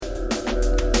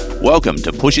Welcome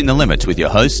to Pushing the Limits with your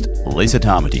host, Lisa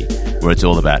Tamati, where it's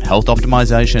all about health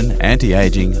optimization,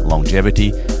 anti-aging,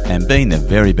 longevity, and being the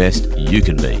very best you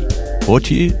can be. Brought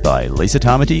to you by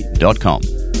lisatamati.com.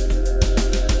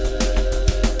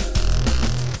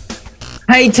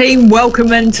 Hey team,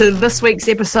 welcome into this week's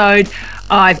episode.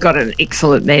 I've got an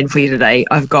excellent man for you today.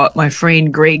 I've got my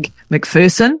friend Greg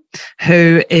McPherson,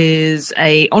 who is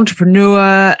an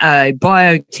entrepreneur, a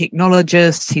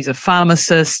biotechnologist. He's a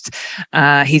pharmacist.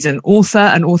 He's an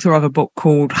author of a book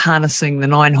called Harnessing the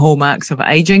 9 Hallmarks of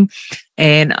Aging.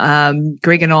 And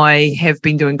Greg and I have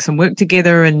been doing some work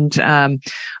together, and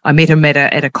I met him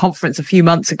at a conference a few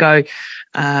months ago.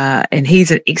 And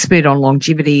he's an expert on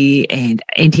longevity and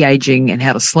anti-aging and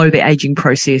how to slow the aging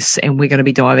process. And we're going to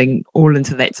be diving all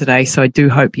into that today. So I do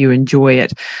hope you enjoy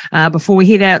it. Before we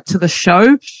head out to the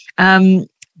show,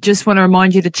 just want to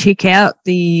remind you to check out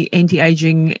the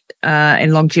anti-aging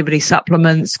and longevity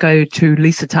supplements. Go to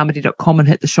lisatamati.com and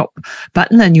hit the shop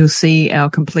button and you'll see our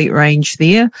complete range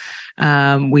there.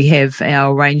 We have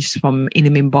our range from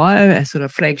NMN Bio, our sort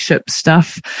of flagship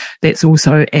stuff. That's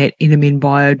also at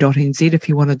nmnbio.nz if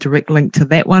you want a direct link to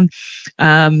that one.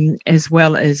 As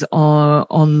well as on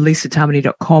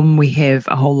lisatamati.com, we have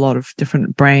a whole lot of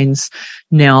different brands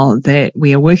now that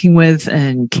we are working with,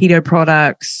 and keto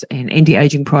products and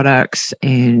anti-aging products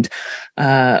and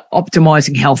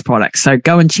optimizing health products. So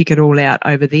go and check it all out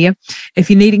over there. If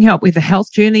you're needing help with the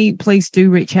health journey, please do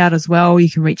reach out as well.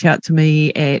 You can reach out to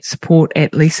me at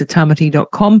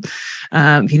support@lisatamati.com.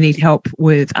 If you need help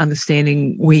with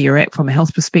understanding where you're at from a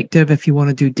health perspective, if you want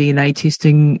to do DNA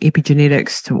testing,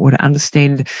 epigenetics, or to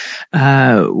understand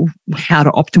how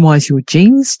to optimize your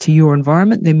genes to your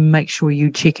environment, then make sure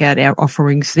you check out our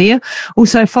offerings there.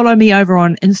 Also, follow me over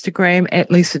on Instagram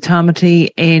at Lisa Tamati,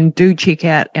 and do check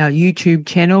out our YouTube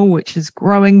channel, which is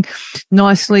growing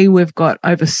nicely. We've got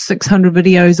over 600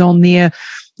 videos on there.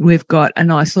 We've got a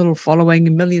nice little following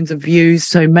and millions of views.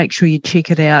 So make sure you check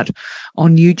it out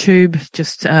on YouTube.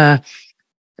 Just type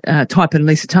in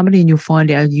Lisa Tamati and you'll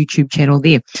find our YouTube channel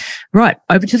there. Right,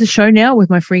 over to the show now with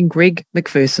my friend Greg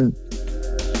McPherson.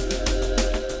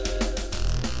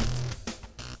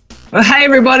 Well, hey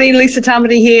everybody, Lisa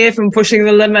Tamati here from Pushing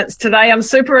the Limits. Today I'm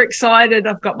super excited.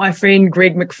 I've got my friend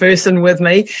Greg McPherson with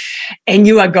me, and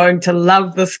you are going to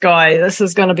love this guy. This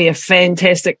is going to be a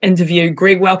fantastic interview.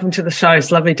 Greg, welcome to the show.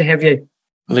 It's lovely to have you.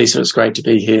 Lisa, it's great to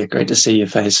be here. Great to see your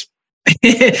face.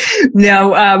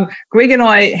 Now, Greg and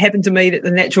I happened to meet at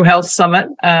the Natural Health Summit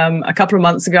a couple of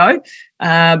months ago,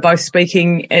 both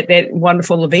speaking at that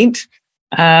wonderful event.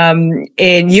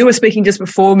 And you were speaking just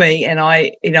before me, and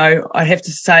I have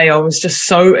to say I was just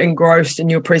so engrossed in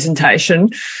your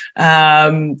presentation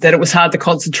that it was hard to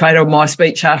concentrate on my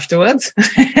speech afterwards.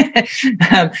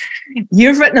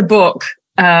 You've written a book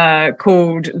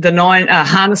called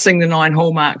Harnessing the 9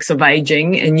 Hallmarks of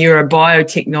Aging, and you're a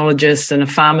biotechnologist and a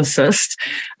pharmacist,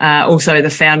 also the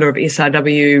founder of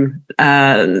SRW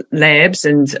Labs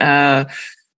and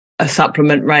a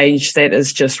supplement range that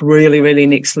is just really, really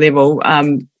next level.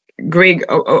 Greg,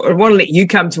 I want to let you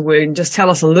come to word and just tell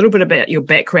us a little bit about your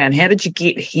background. How did you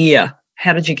get here?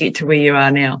 How did you get to where you are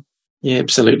now? Yeah,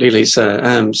 absolutely,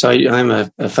 Lisa. So I'm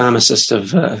a pharmacist of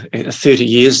 30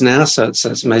 years now, so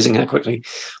it's amazing how quickly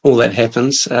all that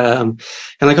happens. And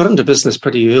I got into business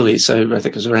pretty early, so I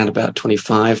think it was around about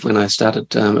 25 when I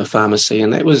started a pharmacy,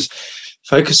 and that was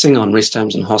focusing on rest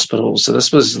homes and hospitals. So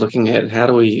this was looking at how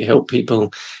do we help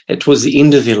people towards the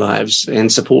end of their lives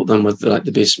and support them with like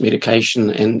the best medication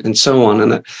and so on.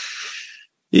 And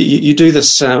you do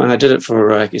this, and I did it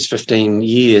for, I guess, 15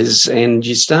 years, and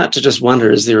you start to just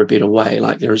wonder, is there a better way?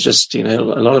 Like there is just, a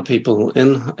lot of people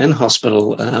in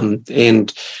hospital, and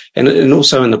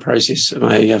also in the process,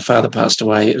 my father passed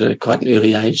away at quite an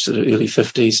early age, sort of early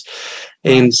 50s.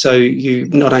 And so you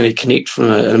not only connect from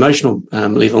an emotional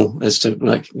level as to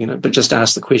but just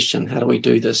ask the question, how do we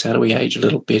do this? How do we age a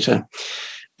little better?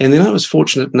 And then I was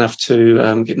fortunate enough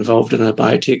to get involved in a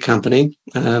biotech company,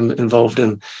 involved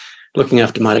in looking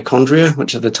after mitochondria,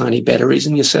 which are the tiny batteries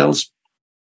in your cells,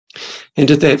 and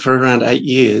did that for around 8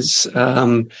 years.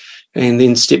 And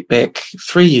then stepped back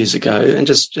 3 years ago and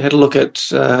just had a look at,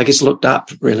 looked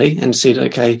up really and said,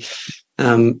 okay,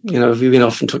 if you went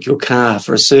off and took your car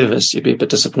for a service, you'd be a bit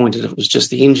disappointed if it was just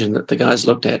the engine that the guys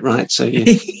looked at, right? So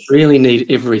you really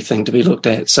need everything to be looked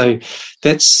at. So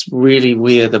that's really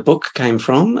where the book came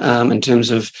from, in terms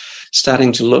of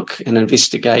starting to look and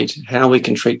investigate how we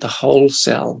can treat the whole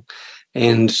cell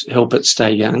and help it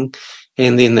stay young.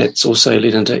 And then that's also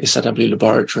led into SRW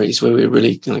Laboratories, where we're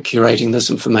really curating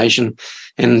this information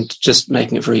and just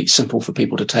making it very simple for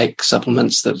people to take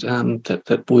supplements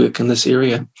that work in this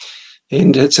area.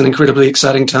 And it's an incredibly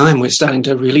exciting time. We're starting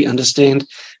to really understand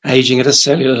aging at a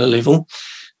cellular level.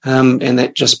 And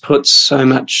that just puts so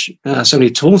many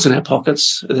tools in our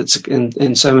pockets.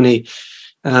 And so many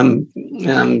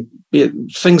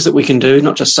things that we can do,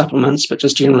 not just supplements, but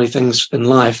just generally things in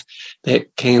life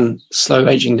that can slow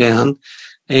aging down.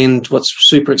 And what's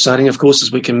super exciting, of course,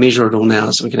 is we can measure it all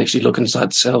now, so we can actually look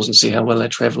inside the cells and see how well they're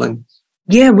traveling.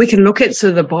 Yeah, we can look at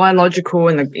sort of the biological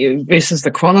and versus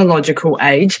the chronological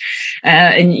age.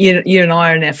 And you and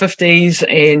I are in our 50s,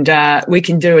 and we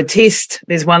can do a test.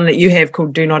 There's one that you have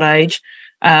called Do Not Age,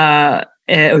 or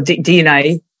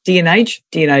DNA.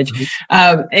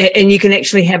 And you can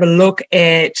actually have a look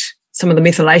at some of the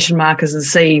methylation markers and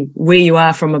see where you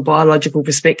are from a biological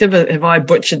perspective. Have I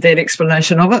butchered that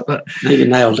explanation of it? But no, you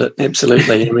nailed it.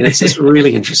 Absolutely. I mean, it's just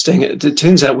really interesting. It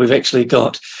turns out we've actually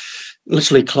got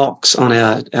literally clocks on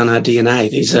our DNA.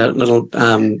 These are little,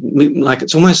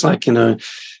 it's almost like,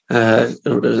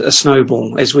 a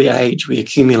snowball. As we age, we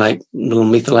accumulate little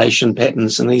methylation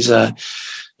patterns, and these are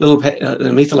little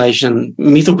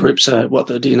methyl groups are what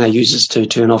the DNA uses to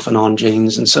turn off and on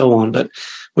genes and so on. But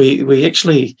we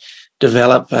actually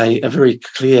develop a very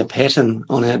clear pattern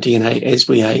on our DNA as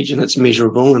we age, and it's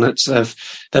measurable, and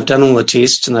they've done all the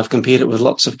tests, and they've compared it with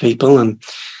lots of people, and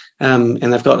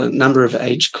they've got a number of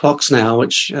age clocks now,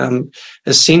 which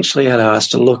essentially allow us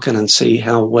to look in and see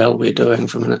how well we're doing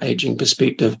from an aging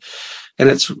perspective. And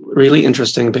it's really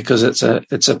interesting because it's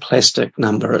a plastic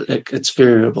number. It's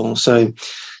variable. So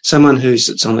someone who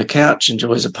sits on the couch,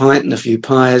 enjoys a pint and a few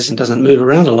pies, and doesn't move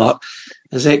around a lot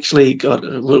has actually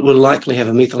will likely have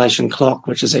a methylation clock,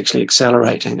 which is actually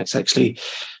accelerating. It's actually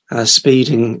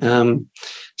speeding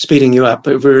you up.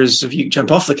 But whereas if you jump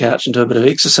off the couch and do a bit of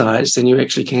exercise, then you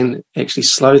actually can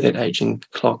slow that aging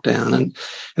clock down. And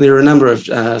there are a number of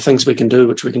things we can do,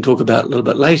 which we can talk about a little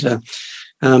bit later.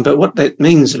 But what that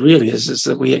means really is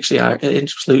that we actually are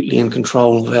absolutely in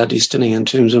control of our destiny in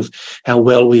terms of how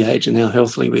well we age and how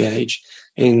healthily we age.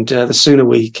 And the sooner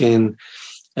we can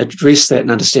address that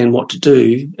and understand what to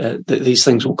do, these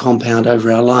things will compound over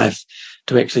our life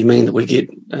to actually mean that we get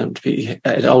to be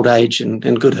at old age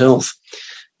and good health.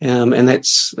 And I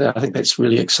think that's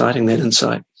really exciting, that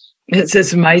insight.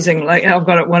 It's amazing. Like, I've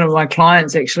got one of my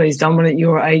clients actually has done one at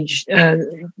your age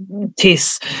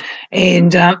tests,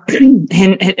 and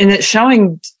it's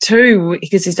showing too,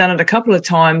 because he's done it a couple of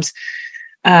times.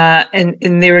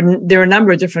 And there are a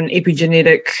number of different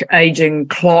epigenetic aging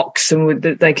clocks and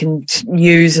that they can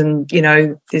use, and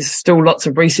there's still lots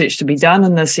of research to be done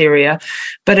in this area,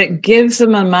 but it gives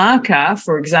them a marker,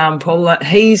 for example, that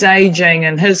he's aging,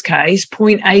 in his case,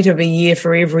 0.8 of a year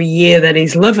for every year that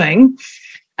he's living.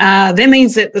 That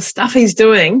means that the stuff he's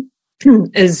doing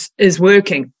is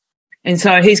working. And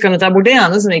so he's going to double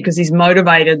down, isn't he? Because he's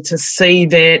motivated to see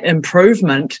that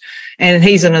improvement, and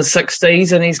he's in his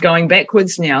 60s and he's going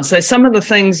backwards now. So some of the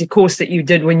things, of course, that you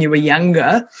did when you were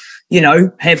younger,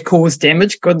 have caused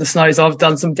damage. Goodness knows I've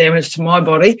done some damage to my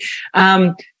body.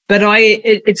 But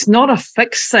it's not a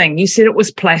fixed thing. You said it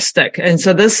was plastic. And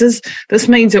so this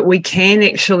means that we can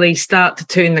actually start to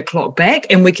turn the clock back,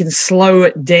 and we can slow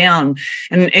it down.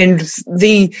 And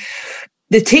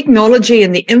the technology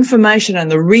and the information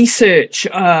and the research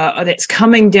that's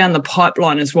coming down the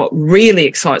pipeline is what really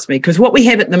excites me, because what we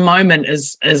have at the moment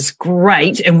is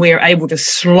great, and we're able to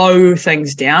slow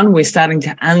things down. We're starting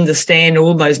to understand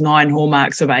all those 9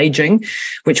 hallmarks of aging,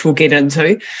 which we'll get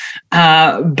into.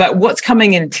 But what's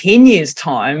coming in 10 years'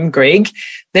 time, Greg,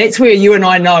 that's where you and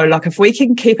I know, like, if we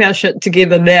can keep our shit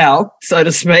together now, so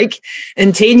to speak,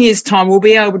 in 10 years' time, we'll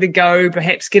be able to go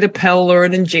perhaps get a pill or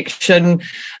an injection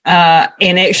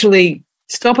and actually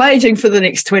stop aging for the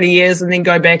next 20 years and then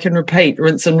go back and repeat,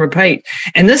 rinse and repeat.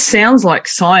 And this sounds like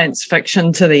science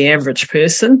fiction to the average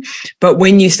person, but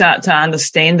when you start to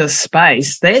understand the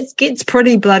space, that gets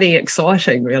pretty bloody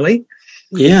exciting, really.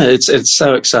 Yeah, it's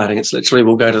so exciting. It's literally,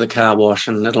 we'll go to the car wash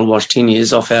and it'll wash 10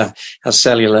 years off our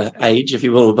cellular age, if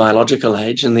you will, biological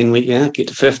age. And then we get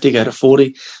to 50, go to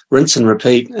 40, rinse and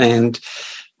repeat. And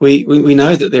we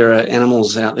know that there are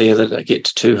animals out there that get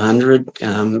to 200,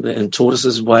 and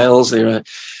tortoises, whales. There are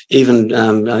even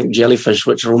I think jellyfish,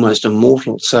 which are almost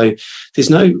immortal. So there's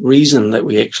no reason that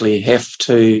we actually have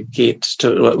to get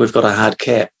to, we've got a hard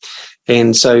cap.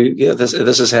 And so this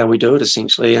is how we do it,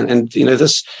 essentially. And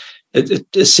this, it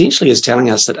essentially is telling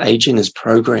us that aging is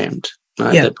programmed.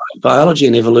 Right? Yeah. That biology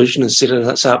and evolution has set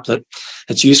us up that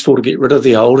it's useful to get rid of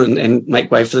the old and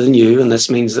make way for the new, and this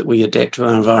means that we adapt to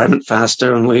our environment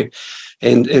faster.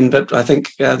 But I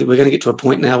think that we're going to get to a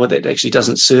point now where that actually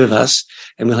doesn't serve us,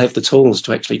 and we'll have the tools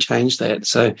to actually change that.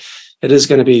 So it is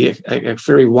going to be a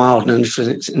very wild and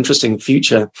interesting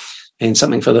future. and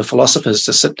something for the philosophers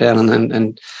to sit down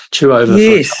and chew over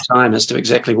for some time as to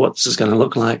exactly what this is going to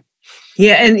look like.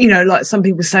 Yeah, and, like some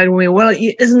people say to me, well,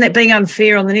 isn't that being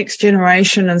unfair on the next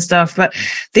generation and stuff? But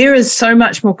there is so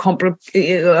much more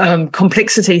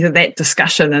complexity to that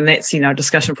discussion, and that's,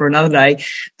 discussion for another day,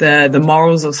 the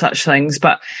morals of such things.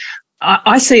 But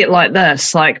I see it like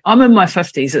this, like I'm in my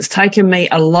 50s. It's taken me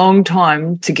a long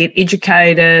time to get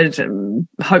educated, and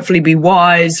hopefully be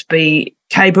wise, be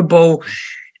capable.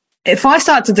 If I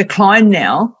start to decline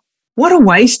now, what a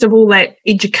waste of all that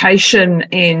education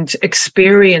and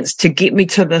experience to get me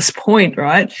to this point,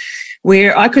 right?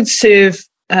 Where I could serve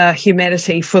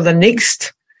humanity for the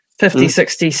next 50,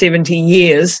 60, 70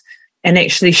 years and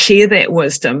actually share that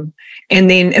wisdom. And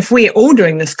then if we're all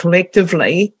doing this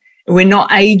collectively, we're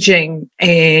not aging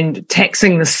and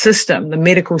taxing the system, the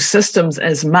medical systems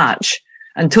as much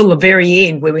until the very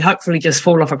end where we hopefully just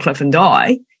fall off a cliff and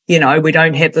die. We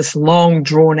don't have this long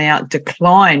drawn out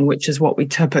decline, which is what we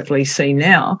typically see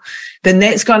now, then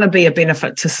that's going to be a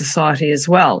benefit to society as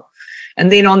well.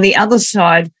 And then on the other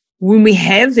side, when we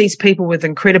have these people with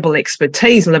incredible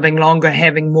expertise living longer,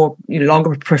 having more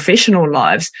longer professional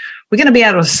lives, we're going to be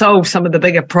able to solve some of the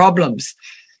bigger problems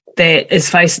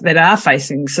that are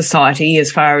facing society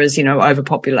as far as,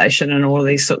 overpopulation and all of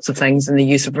these sorts of things and the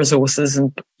use of resources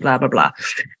and blah, blah, blah.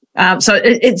 So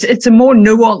it's a more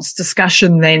nuanced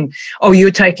discussion than,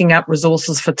 you're taking up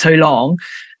resources for too long.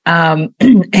 And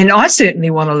I certainly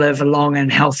want to live a long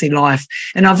and healthy life.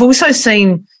 And I've also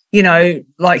seen,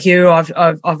 like you,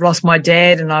 I've lost my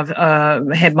dad, and I've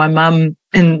had my mum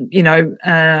in,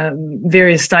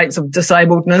 various states of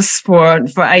disabledness for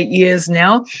 8 years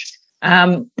now.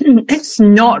 It's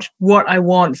not what I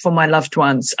want for my loved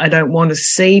ones. I don't want to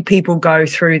see people go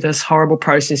through this horrible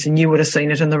process, and you would have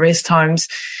seen it in the rest homes.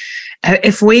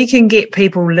 If we can get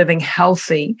people living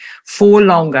healthy for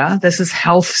longer, this is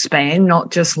health span, not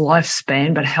just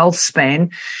lifespan, but health span.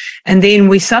 And then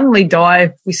we suddenly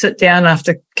die. We sit down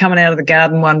after coming out of the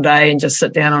garden one day and just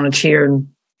sit down on a chair and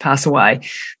pass away.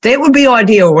 That would be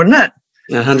ideal, wouldn't it?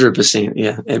 100%.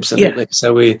 Yeah, absolutely. Yeah.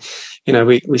 So we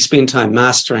spend time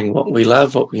mastering what we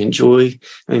love, what we enjoy.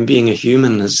 I mean, being a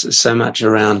human is so much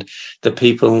around the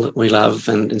people that we love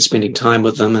and spending time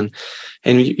with them.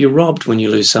 And you're robbed when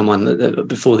you lose someone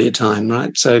before their time,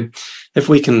 right? So if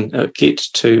we can get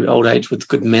to old age with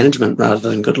good management rather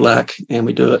than good luck, and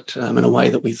we do it in a way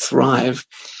that we thrive,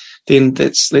 then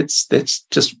let's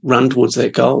just run towards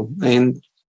that goal. And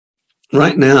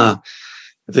right now,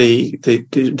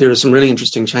 there are some really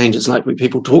interesting changes. Like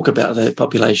people talk about the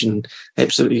population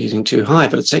absolutely getting too high,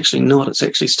 but it's actually not. It's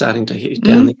actually starting to head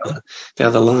down the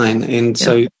other line. And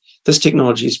so this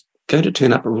technology is going to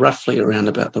turn up roughly around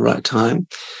about the right time.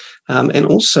 And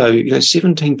also,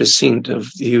 17%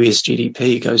 of the US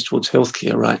GDP goes towards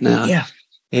healthcare right now. Yeah.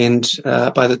 And I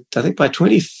think by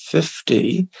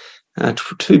 2050,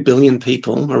 2 billion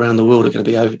people around the world are going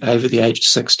to be over the age of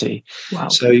 60. Wow.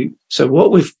 So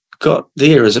what we've got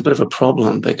there is a bit of a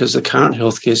problem, because the current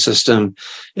healthcare system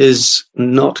is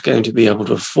not going to be able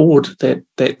to afford that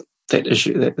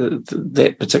issue,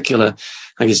 that particular,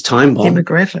 I guess, time bomb.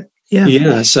 Demographic.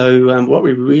 Yeah. So what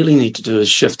we really need to do is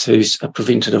shift to a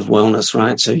preventative wellness,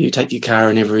 right? So you take your car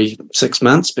in every 6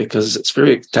 months, because it's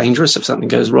very dangerous if something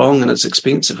goes wrong, and it's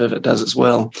expensive if it does as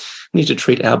well. We need to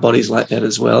treat our bodies like that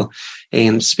as well,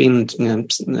 and spend,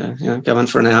 go in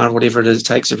for an hour, whatever it is, it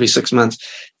takes every 6 months,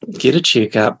 get a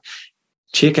checkup,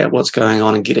 check out what's going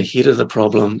on and get ahead of the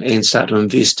problem, and start to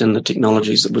invest in the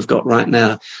technologies that we've got right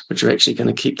now, which are actually going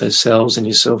to keep those cells and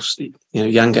yourselves,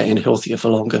 younger and healthier for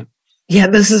longer. Yeah,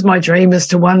 this is my dream, is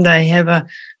to one day have a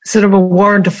sort of a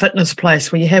warrant of fitness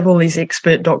place where you have all these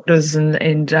expert doctors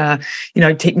and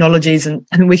technologies,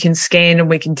 and we can scan and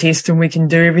we can test and we can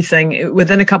do everything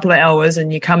within a couple of hours,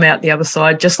 and you come out the other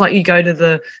side just like you go to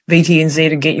the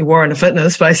VTNZ and get your warrant of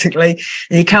fitness, basically.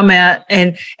 And you come out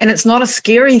and it's not a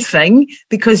scary thing,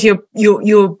 because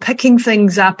you're picking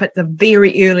things up at the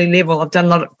very early level. I've done a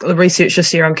lot of research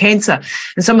this year on cancer,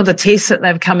 and some of the tests that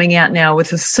they're coming out now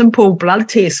with a simple blood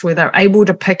test where they're able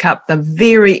to pick up the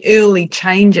very early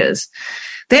changes.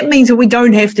 That means that we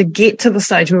don't have to get to the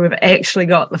stage where we've actually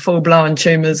got the full-blown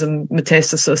tumours and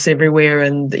metastasis everywhere,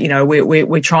 and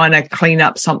we're trying to clean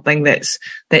up something that's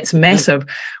massive.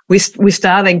 We're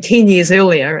starting 10 years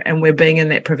earlier, and we're being in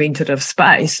that preventative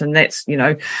space, and that's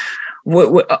and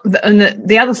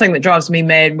the other thing that drives me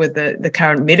mad with the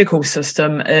current medical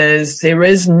system is there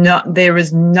is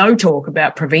no talk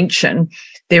about prevention.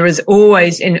 There is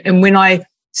always, and when I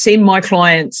send my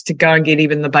clients to go and get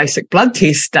even the basic blood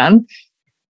tests done,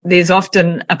 there's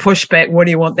often a pushback. What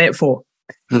do you want that for?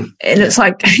 And it's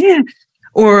like,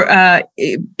 Or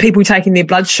people taking their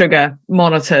blood sugar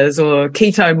monitors or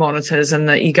keto monitors, and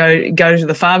that you go to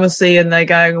the pharmacy and they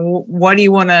go, why do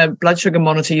you want a blood sugar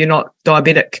monitor? You're not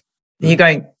diabetic. And you're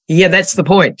going, yeah, that's the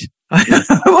point.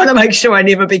 I want to make sure I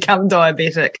never become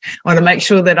diabetic. I want to make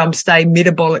sure that I'm staying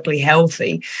metabolically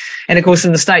healthy. And of course,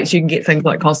 in the States, you can get things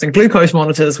like constant glucose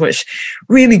monitors, which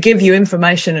really give you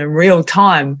information in real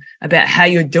time about how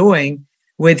you're doing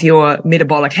with your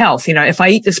metabolic health. You know, if I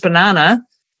eat this banana,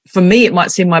 for me, it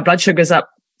might send my blood sugars up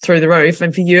through the roof,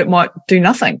 and for you, it might do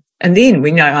nothing. And then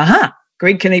we know,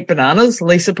 Greg can eat bananas,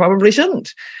 Lisa probably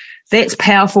shouldn't. That's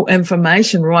powerful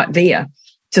information right there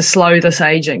to slow this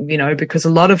aging, you know, because a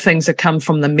lot of things that come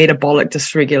from the metabolic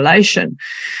dysregulation.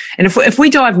 And if we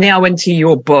dive now into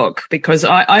your book, because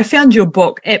I found your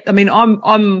book, I mean,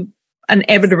 I'm an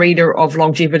avid reader of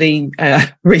longevity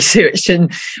research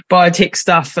and biotech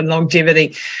stuff and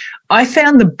longevity. I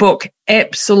found the book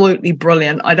absolutely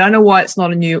brilliant. I don't know why it's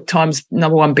not a New York Times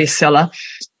 #1 bestseller.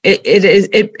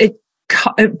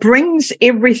 It brings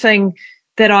everything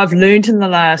that I've learned in the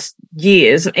last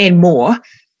years and more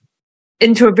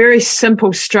into a very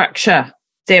simple structure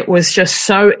that was just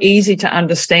so easy to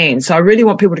understand. So I really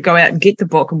want people to go out and get the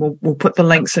book, and we'll put the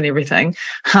links and everything.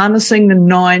 Harnessing the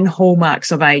 9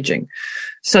 hallmarks of aging.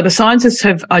 So the scientists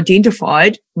have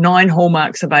identified 9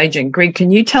 hallmarks of aging. Greg,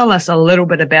 can you tell us a little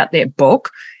bit about that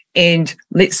book? And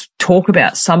let's talk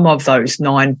about some of those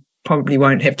 9. Probably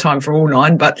won't have time for all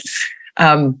 9, but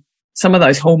some of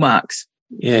those hallmarks.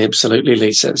 Yeah, absolutely,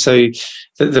 Lisa. So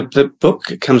the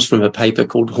book comes from a paper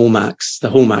called Hallmarks, The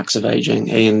Hallmarks of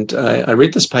Aging. And I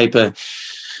read this paper,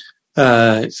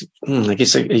 I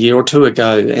guess a year or two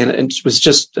ago, and it was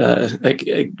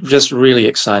it just really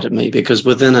excited me, because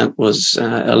within it was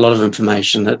a lot of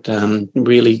information that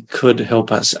really could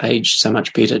help us age so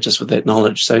much better just with that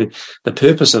knowledge. So the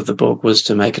purpose of the book was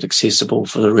to make it accessible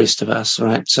for the rest of us,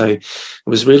 right? So it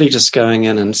was really just going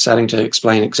in and starting to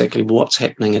explain exactly what's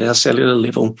happening at our cellular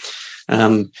level,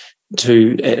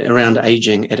 around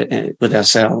aging with our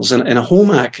cells. And a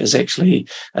hallmark is actually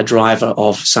a driver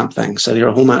of something. So there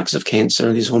are hallmarks of cancer,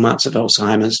 and there's hallmarks of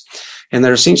Alzheimer's, and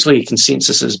they're essentially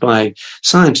consensuses by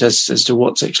scientists as to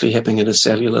what's actually happening at a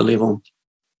cellular level.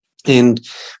 And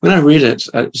when I read it,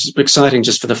 it was exciting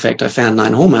just for the fact I found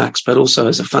 9 hallmarks, but also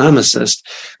as a pharmacist,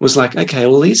 was like, okay,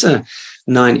 well, these are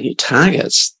 9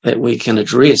 targets that we can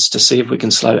address to see if we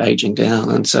can slow aging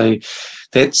down. And so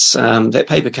that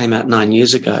paper came out 9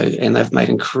 years ago, and they've made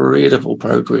incredible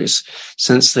progress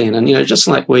since then. And, you know, just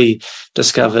like we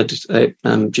discovered that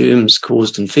germs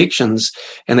caused infections,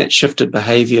 and that shifted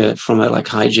behavior from like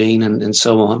hygiene and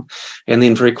so on. And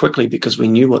then very quickly, because we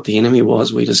knew what the enemy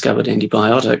was, we discovered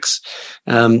antibiotics.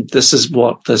 This is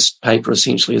what this paper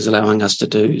essentially is allowing us to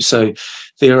do. So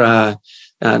there are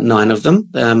 9 of them.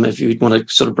 If you want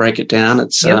to sort of break it down,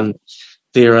 it's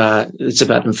it's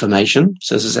about information.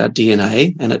 So this is our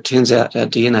DNA, and it turns out our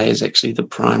DNA is actually the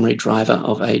primary driver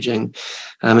of aging.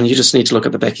 And you just need to look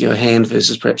at the back of your hand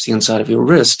versus perhaps the inside of your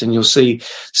wrist, and you'll see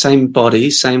same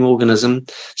body, same organism,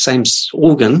 same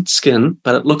organ, skin,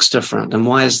 but it looks different. And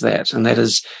why is that? And that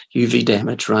is UV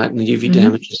damage, right? And the UV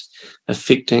damage is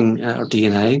affecting our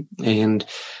DNA, and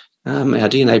our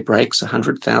DNA breaks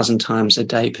 100,000 times a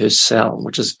day per cell,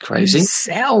 which is crazy.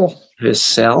 Per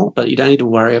cell, but you don't need to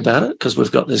worry about it, because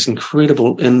we've got this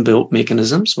incredible inbuilt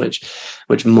mechanisms which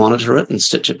monitor it and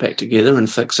stitch it back together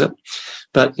and fix it.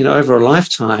 But, you know, over a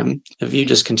lifetime, if you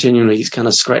just continually kind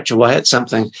of scratch away at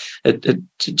something,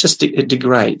 it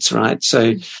degrades, right?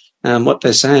 So what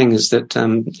they're saying is that,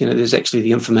 you know, there's actually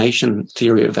the information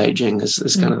theory of aging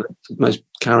is kind of the most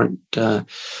current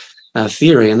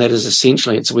theory, and that is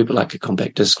essentially it's a wee bit like a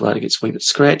compact disc, right? It gets a wee bit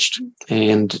scratched,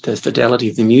 and the fidelity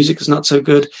of the music is not so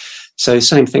good. So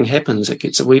same thing happens. It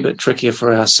gets a wee bit trickier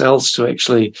for our cells to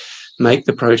actually make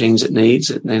the proteins it needs,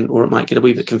 or it might get a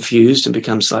wee bit confused and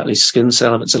become slightly skin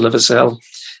cell if it's a liver cell,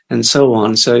 and so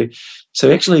on. So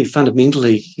actually,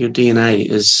 fundamentally, your DNA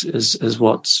is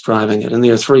what's driving it. And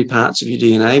there are 3 parts of your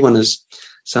DNA. One is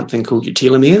something called your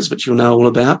telomeres, which you'll know all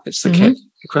about. It's the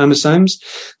chromosomes.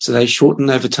 So they shorten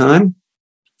over time.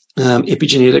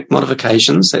 Epigenetic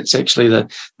modifications, that's actually the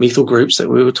methyl groups that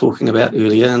we were talking about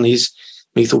earlier. And these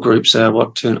methyl groups are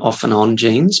what turn off and on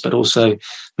genes, but also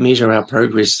measure our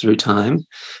progress through time.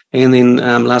 And then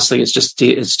lastly, it's just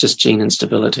gene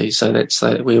instability. So that's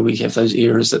where we have those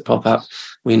errors that pop up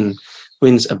when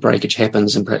a breakage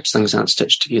happens and perhaps things aren't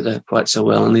stitched together quite so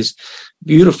well. And there's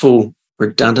beautiful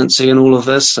redundancy in all of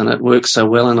this, and it works so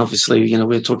well. And obviously, you know,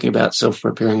 we're talking about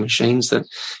self-repairing machines that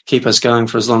keep us going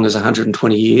for as long as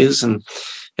 120 years and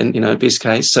you know, best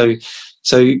case. So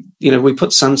So, we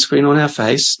put sunscreen on our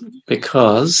face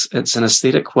because it's an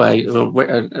aesthetic way,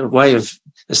 a way of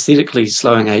aesthetically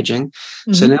slowing aging.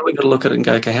 Mm-hmm. So now we've got to look at it and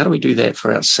go, okay, how do we do that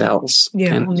for our cells?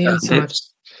 Yeah, on the inside.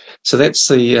 So that's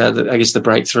the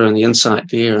breakthrough and the insight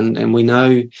there. And we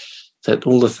know that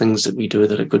all the things that we do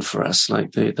that are good for us,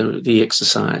 like the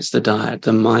exercise, the diet,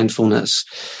 the mindfulness,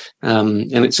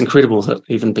 and it's incredible that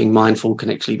even being mindful can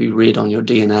actually be read on your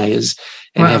DNA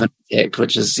and have an impact,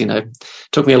 which is,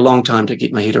 took me a long time to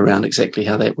get my head around exactly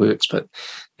how that works, but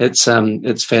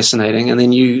it's fascinating. And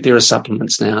then there are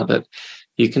supplements now that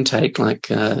you can take, like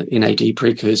NAD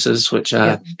precursors, which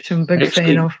are I'm a big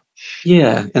fan of.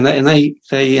 Yeah, and these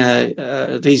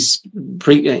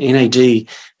NAD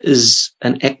is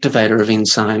an activator of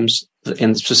enzymes,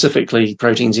 and specifically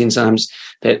proteins, enzymes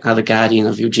that are the guardian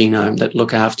of your genome that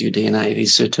look after your DNA.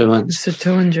 These sirtuins.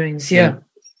 Sirtuin genes, yeah.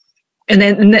 And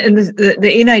then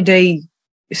the NAD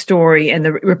story and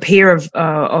the repair of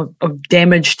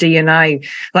damaged DNA,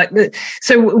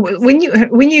 so when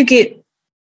you get.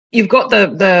 You've got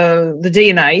the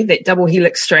DNA, that double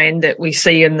helix strand that we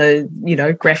see in the,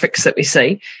 graphics that we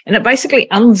see, and it basically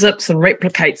unzips and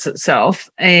replicates itself.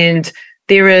 And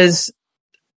there is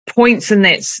points in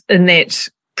that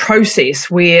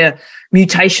process where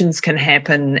mutations can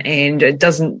happen and it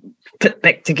doesn't fit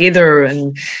back together,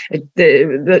 and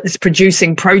it's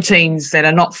producing proteins that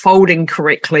are not folding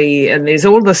correctly, and there's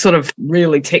all this sort of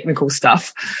really technical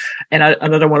stuff, and I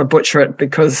don't want to butcher it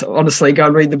because honestly, go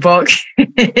and read the book.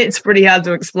 It's pretty hard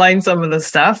to explain some of this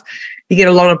stuff. You get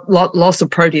a lot loss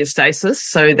of proteostasis,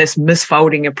 so this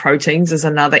misfolding of proteins is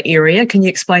another area. Can you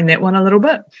explain that one a little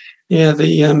bit? Yeah,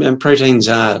 the proteins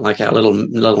are like our little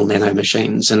nano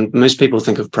machines, and most people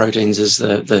think of proteins as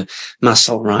the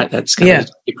muscle, right? That's kind of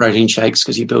your protein shakes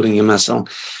because you're building your muscle.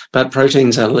 But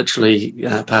proteins are literally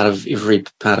part of every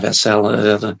part of our cell.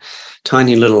 They're the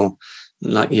tiny little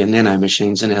nano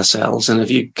machines in our cells. And if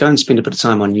you go and spend a bit of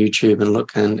time on YouTube and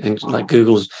look and like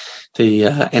Google the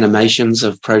animations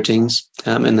of proteins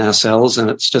in our cells, and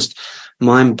it's just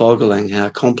mind-boggling how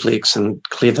complex and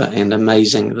clever and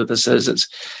amazing that this is. It's,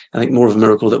 I think, more of a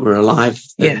miracle that we're alive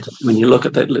when you look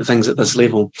at things at this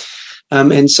level.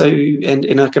 And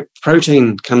like a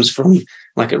protein comes from,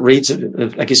 like, it reads,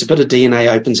 I guess a bit of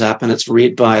DNA opens up and it's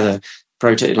read by the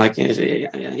protein, like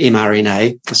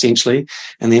mRNA, essentially,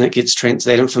 and then it gets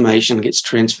that information gets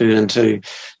transferred into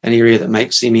an area that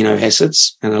makes amino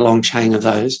acids and a long chain of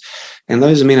those. And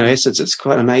those amino acids, it's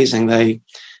quite amazing. I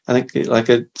think like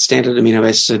a standard amino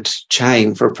acid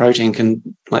chain for a protein can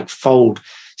like fold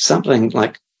something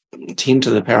like 10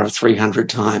 to the power of 300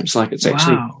 times. Like it's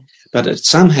actually, but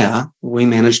somehow we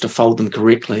manage to fold them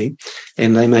correctly,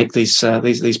 and they make these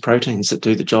proteins that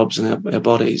do the jobs in our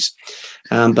bodies.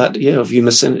 But yeah, if you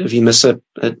miss a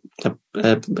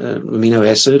amino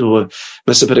acid or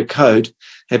miss a bit of code,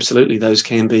 absolutely those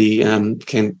can be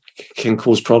can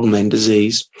cause problem and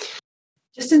disease.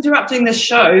 Just interrupting the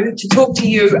show to talk to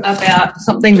you about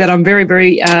something that I'm very,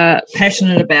 very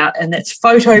passionate about, and that's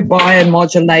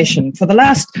photobiomodulation. For the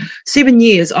last 7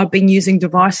 years, I've been using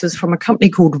devices from a company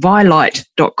called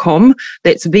Vieligt.com.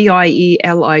 That's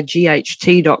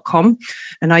VIELIGHT.com.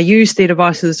 And I use their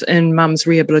devices in Mum's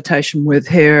rehabilitation with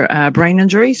her brain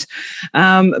injuries.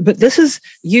 But this is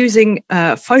using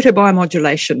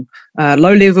photobiomodulation,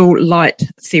 low-level light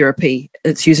therapy.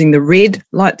 It's using the red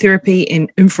light therapy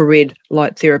and infrared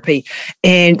light therapy.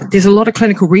 And there's a lot of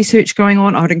clinical research going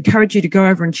on. I'd encourage you to go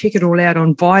over and check it all out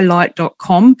on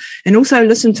Vieligt.com, and also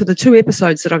listen to the 2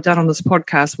 episodes that I've done on this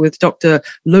podcast with Dr.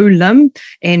 Lou Lim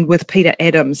and with Peter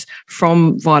Adams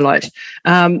from Vieligt.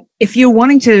 If you're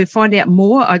wanting to find out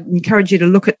more, I'd encourage you to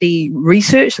look at the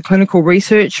research, the clinical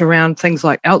research around things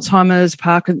like Alzheimer's,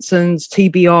 Parkinson's,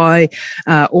 TBI,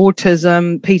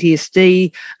 autism,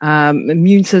 PTSD,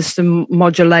 immune system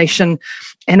modulation.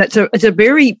 And it's a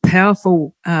very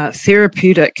powerful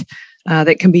therapeutic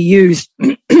that can be used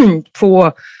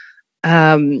for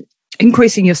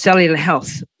increasing your cellular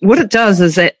health. What it does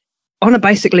is that on a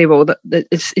basic level,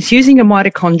 it's using a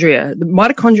mitochondria. The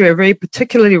mitochondria are very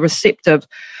particularly receptive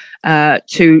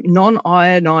to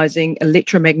non-ionizing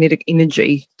electromagnetic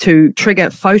energy to trigger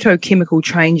photochemical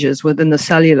changes within the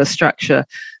cellular structure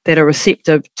that are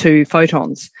receptive to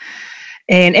photons.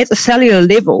 And at the cellular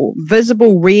level,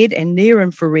 visible red and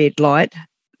near-infrared light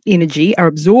energy are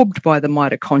absorbed by the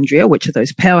mitochondria, which are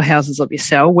those powerhouses of your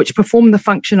cell, which perform the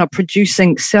function of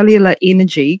producing cellular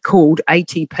energy called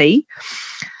ATP.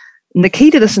 And the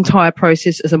key to this entire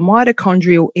process is a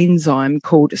mitochondrial enzyme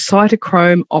called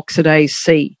cytochrome oxidase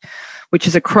C, which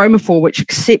is a chromophore which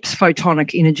accepts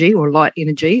photonic energy or light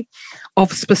energy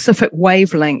of specific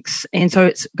wavelengths. And so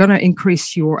it's going to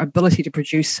increase your ability to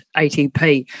produce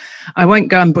ATP. I won't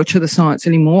go and butcher the science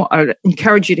anymore. I would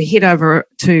encourage you to head over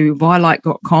to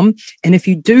vielight.com. And if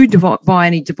you do buy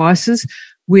any devices,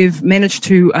 we've managed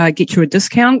to get you a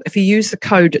discount. If you use the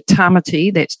code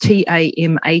TAMATI, that's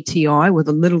TAMATI with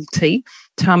a little t,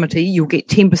 TAMATI, you'll get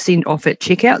 10% off at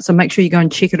checkout. So make sure you go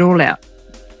and check it all out.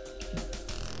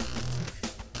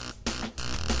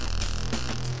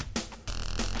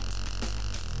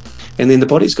 And then the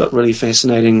body's got really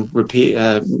fascinating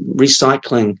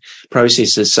recycling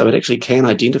processes. So it actually can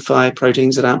identify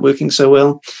proteins that aren't working so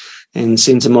well and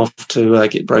sends them off to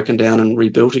get broken down and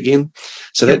rebuilt again.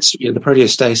 So that's, the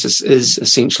proteostasis is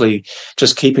essentially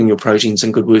just keeping your proteins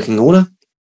in good working order.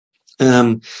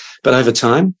 But over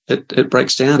time, it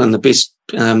breaks down, and the best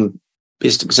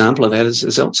example of that is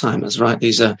Alzheimer's, right?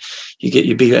 You get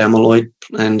your beta amyloid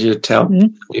and your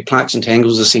plaques and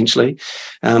tangles essentially,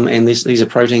 and these are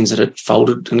proteins that are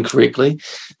folded incorrectly.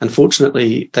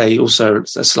 Unfortunately, they also are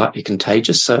slightly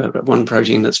contagious. So one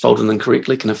protein that's folded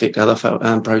incorrectly can affect other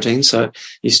proteins. So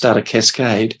you start a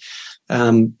cascade.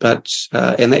 And that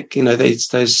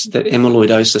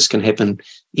amyloidosis can happen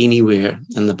anywhere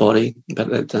in the body, but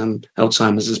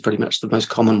Alzheimer's is pretty much the most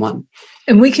common one.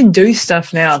 And we can do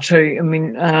stuff now too. I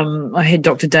mean, I had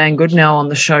Dr. Dan Goodnow on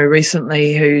the show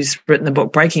recently, who's written the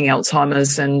book Breaking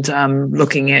Alzheimer's, and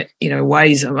looking at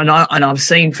ways. And I've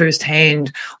seen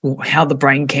firsthand how the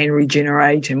brain can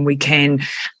regenerate, and we can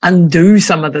undo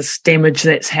some of this damage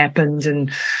that's happened, and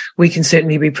we can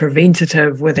certainly be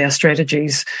preventative with our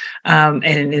strategies. And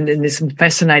there's some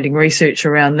fascinating research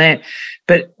around that.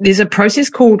 But there's a process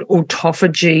called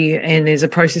autophagy, and there's a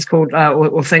process called,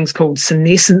 or things called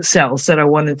senescent cells that I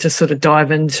wanted to sort of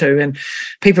dive into. And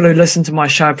people who listen to my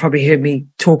show probably heard me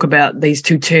talk about these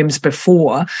two terms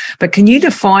before. But can you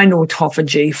define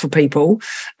autophagy for people?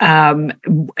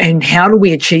 And how do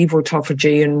we achieve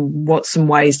autophagy, and what's some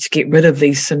ways to get rid of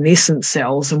these senescent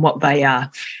cells and what they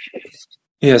are?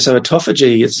 Yeah, so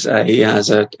autophagy is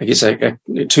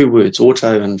two words,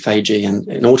 auto and phagy,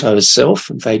 and auto is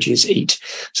self and phagy is eat.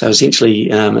 So essentially,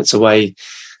 it's a way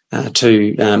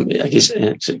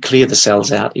to clear the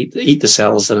cells out, eat the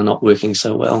cells that are not working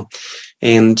so well.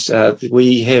 And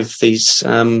we have these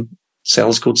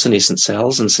cells called senescent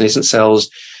cells, and senescent cells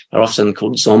are often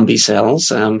called zombie cells,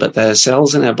 but they're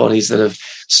cells in our bodies that have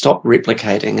stopped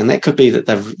replicating, and that could be that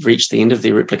they've reached the end of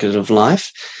their replicative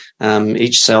life.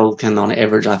 Each cell can, on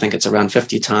average, I think it's around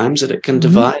 50 times that it can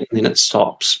divide, and then it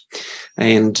stops.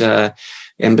 But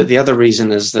the other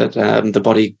reason is that the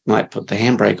body might put the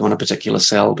handbrake on a particular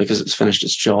cell because it's finished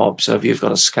its job. So if you've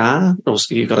got a scar or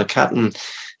you've got a cut and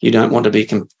you don't want to be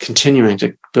continuing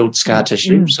to build scar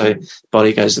tissue, so the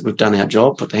body goes, we've done our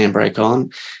job, put the handbrake on.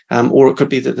 Or it could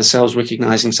be that the cell's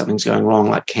recognizing something's going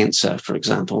wrong, like cancer, for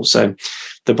example. So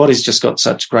the body's just got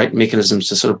such great mechanisms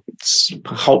to sort of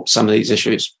halt some of these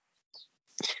issues.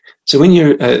 So when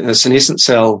a senescent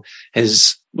cell a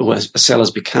cell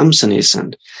has become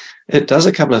senescent, it does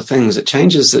a couple of things. It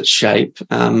changes its shape,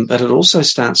 but it also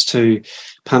starts to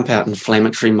pump out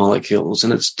inflammatory molecules.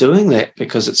 And it's doing that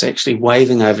because it's actually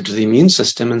waving over to the immune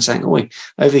system and saying, "Oi,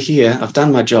 over here, I've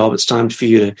done my job. It's time for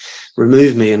you to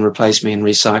remove me and replace me and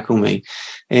recycle me."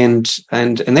 And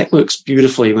that works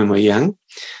beautifully when we're young.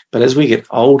 But as we get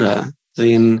older,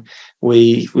 then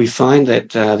we find that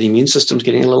the immune system's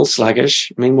getting a little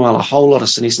sluggish. Meanwhile, a whole lot of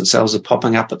senescent cells are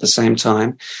popping up at the same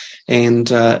time, and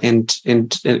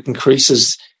it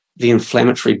increases the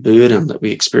inflammatory burden that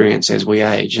we experience as we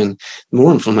age. And the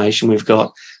more inflammation we've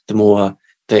got, the more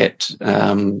that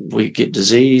we get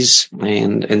disease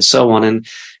and so on.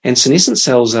 And senescent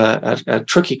cells are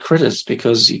tricky critters,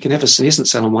 because you can have a senescent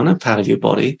cell in one part of your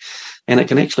body, and it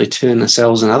can actually turn the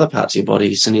cells in other parts of your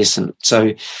body senescent.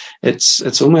 So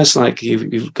it's almost like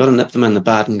you've got to nip them in the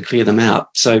bud and clear them out.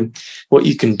 So what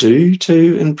you can do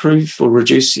to improve or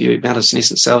reduce the amount of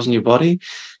senescent cells in your body,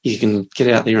 you can get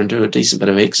out there and do a decent bit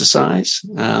of exercise.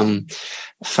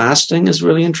 Fasting is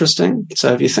really interesting.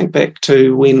 So if you think back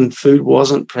to when food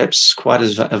wasn't perhaps quite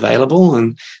as available,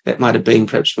 and that might have been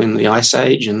perhaps when the Ice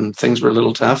Age and things were a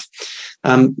little tough,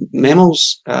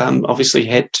 mammals obviously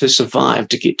had to survive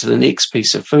to get to the next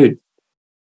piece of food.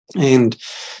 And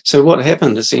so what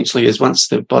happened essentially is, once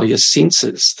the body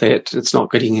senses that it's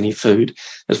not getting any food,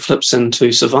 it flips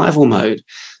into survival mode.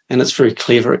 and it's very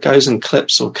clever. It goes and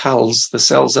clips or culls the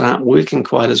cells that aren't working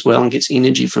quite as well and gets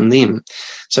energy from them.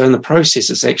 So in the process,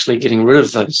 it's actually getting rid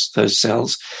of those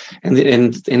cells, and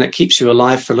it keeps you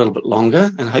alive for a little bit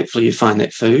longer, and hopefully you find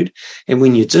that food. And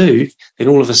when you do, then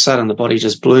all of a sudden the body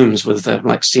just blooms with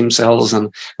like stem cells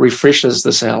and refreshes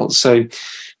the cells. So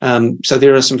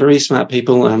there are some very smart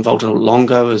people. Walter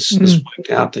Longo has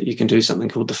worked out that you can do something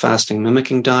called the fasting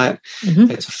mimicking diet.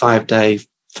 It's a 5-day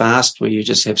fast where you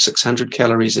just have 600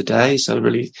 calories a day, so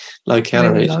really low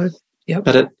calories. Really low. Yep.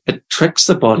 But it tricks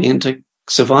the body into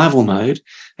survival mode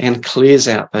and clears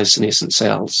out those senescent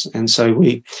cells. And so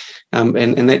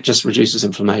and that just reduces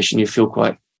inflammation. You feel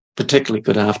quite particularly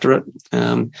good after it.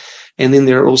 And then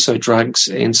there are also drugs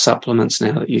and supplements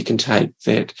now that you can take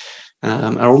that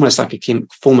are almost like a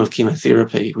form of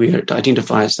chemotherapy, where it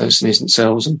identifies those senescent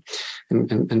cells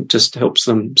and just helps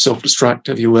them self-destruct,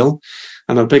 if you will.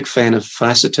 I'm a big fan of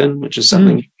Fisetin, which is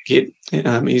something you can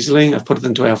get easily. I've put it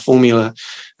into our formula,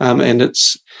 and it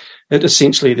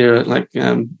essentially, they're like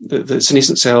the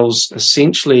senescent cells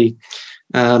essentially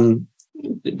they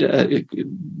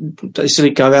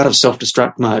go out of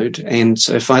self-destruct mode, and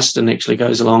so Fisetin actually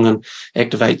goes along and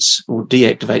activates or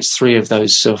deactivates three of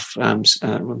those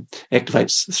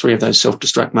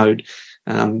self-destruct mode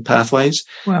pathways,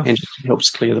 and just helps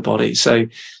clear the body. So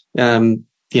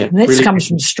yeah, and that really comes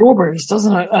from strawberries,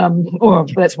 doesn't it? Or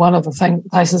that's one of the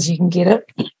places you can get it,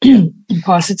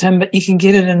 Fisetin, but you can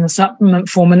get it in the supplement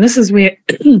form. And this is where,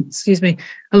 excuse me,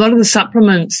 a lot of the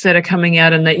supplements that are coming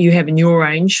out and that you have in your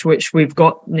range, which we've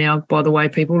got now, by the way,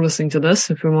 people listening to this,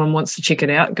 if anyone wants to check it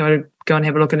out, go and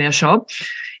have a look in our shop,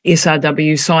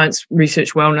 SRW, Science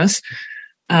Research Wellness.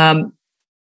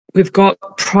 We've got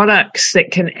products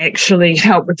that can actually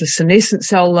help with the senescent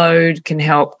cell load, can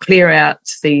help clear out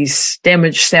these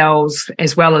damaged cells,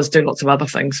 as well as do lots of other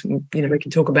things. You know, we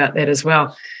can talk about that as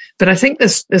well. But I think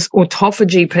this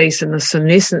autophagy piece and the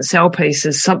senescent cell piece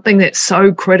is something that's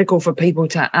so critical for people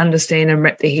to understand and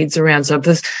wrap their heads around. So if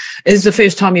this is the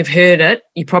first time you've heard it,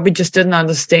 you probably just didn't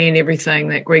understand everything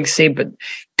that Greg said, but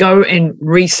go and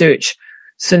research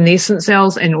senescent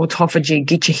cells and autophagy,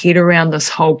 get your head around this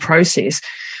whole process.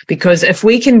 Because if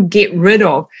we can get rid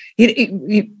of,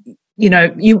 when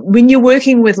you're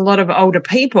working with a lot of older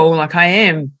people, like I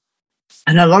am,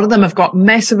 and a lot of them have got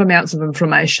massive amounts of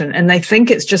inflammation and they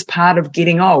think it's just part of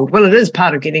getting old. Well, it is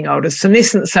part of getting old. It's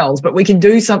senescent cells, but we can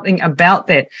do something about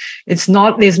that. There's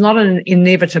not an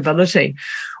inevitability.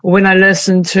 When I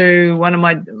listened to one of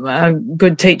my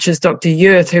good teachers, Dr.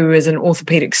 Yurth, who is an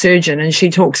orthopedic surgeon, and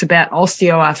she talks about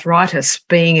osteoarthritis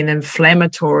being an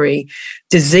inflammatory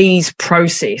disease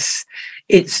process.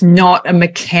 It's not a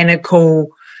mechanical,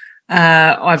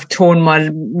 I've torn my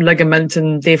ligament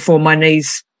and therefore my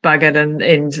knee's buggered and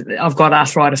I've got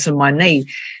arthritis in my knee.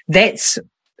 That's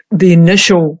the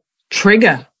initial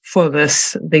trigger for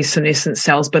these senescent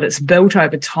cells, but it's built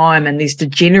over time and these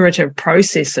degenerative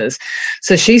processes.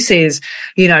 So she says,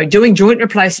 doing joint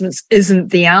replacements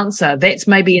isn't the answer. That's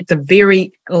maybe at the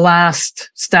very last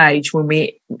stage when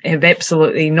we have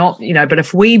absolutely not, but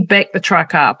if we back the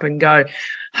truck up and go,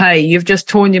 hey, you've just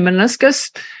torn your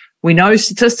meniscus. We know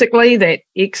statistically that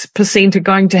X% are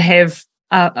going to have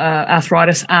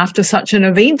arthritis after such an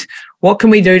event. What can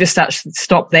we do to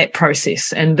stop that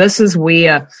process? And this is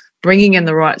where bringing in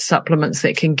the right supplements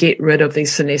that can get rid of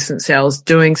these senescent cells,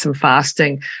 doing some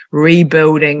fasting,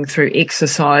 rebuilding through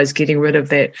exercise, getting rid of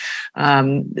that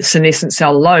senescent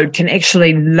cell load can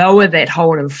actually lower that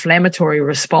whole inflammatory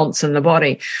response in the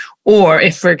body. Or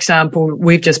if, for example,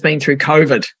 we've just been through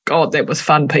COVID, God, that was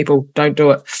fun, people, don't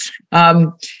do it.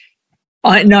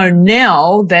 I know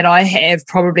now that I have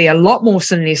probably a lot more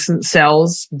senescent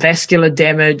cells, vascular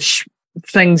damage,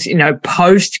 things,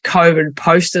 post-COVID,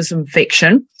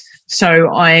 post-infection.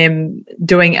 So I am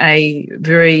doing a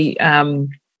very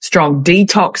strong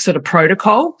detox sort of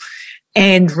protocol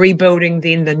and rebuilding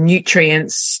then the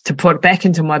nutrients to put back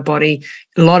into my body,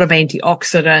 a lot of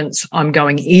antioxidants. I'm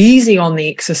going easy on the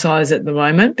exercise at the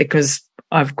moment because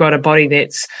I've got a body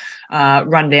that's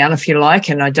run down, if you like,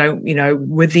 and I don't,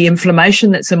 with the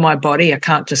inflammation that's in my body, I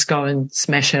can't just go and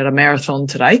smash out a marathon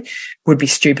today. Would be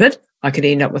stupid. I could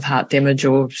end up with heart damage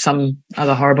or some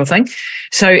other horrible thing.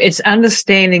 So it's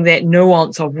understanding that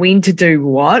nuance of when to do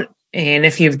what. And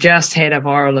if you've just had a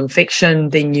viral infection,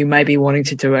 then you may be wanting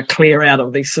to do a clear out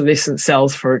of these senescent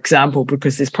cells, for example,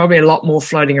 because there's probably a lot more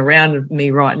floating around me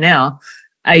right now,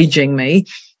 aging me,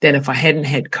 than if I hadn't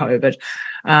had COVID.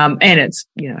 And it's,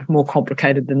 more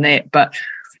complicated than that. But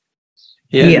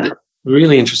yeah.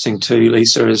 Really interesting too,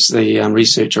 Lisa, is the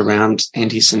research around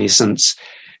anti-senescence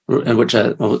which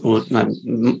are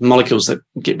molecules that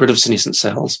get rid of senescent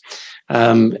cells.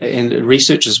 And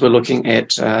researchers were looking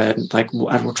at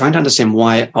we're trying to understand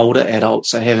why older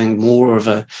adults are having more of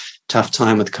a tough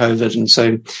time with COVID. And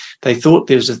so they thought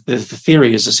the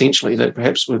theory is essentially that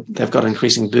perhaps they've got an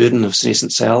increasing burden of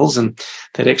senescent cells, and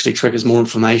that actually triggers more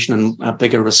inflammation and a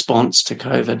bigger response to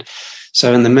COVID.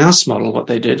 So in the mouse model, what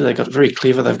they did, they got very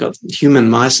clever. They've got human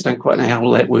mice. I don't quite know how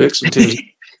all that works in terms of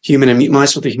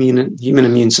mice with the human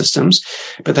immune systems,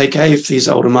 but they gave these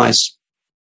older mice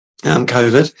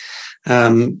COVID,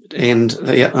 and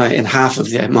half of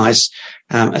the mice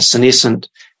a senescent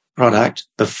product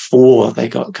before they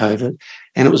got COVID.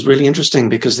 And it was really interesting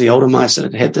because the older mice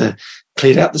that had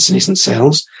cleared out the senescent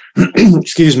cells,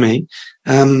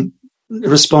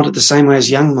 responded the same way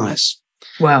as young mice.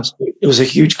 Wow. So it was a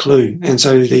huge clue. And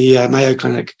so the Mayo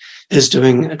Clinic is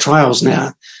doing trials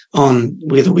now on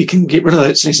whether we can get rid of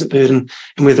that senescent burden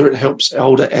and whether it helps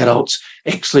older adults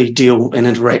actually deal and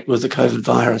interact with the COVID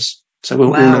virus. So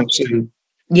we'll know soon.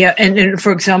 Yeah, and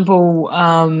for example,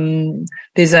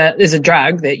 there's a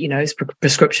drug that, is a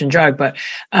prescription drug, but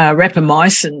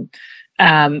rapamycin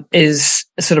is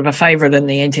sort of a favorite in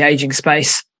the anti-aging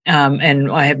space.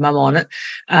 And I have mum on it.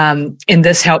 And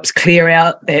this helps clear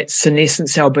out that senescent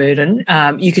cell burden.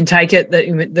 You can take it,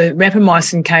 the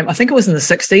rapamycin came, I think it was in the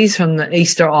 60s from the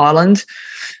Easter Island,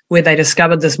 where they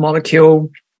discovered this molecule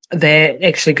that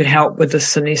actually could help with the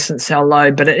senescent cell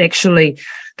load, but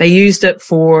they used it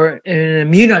for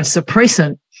an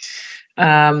immunosuppressant,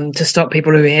 to stop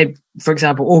people who had, for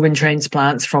example, organ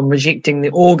transplants from rejecting the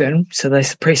organ. So they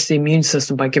suppress the immune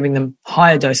system by giving them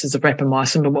higher doses of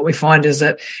rapamycin. But what we find is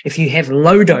that if you have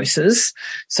low doses,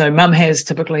 so mum has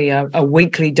typically a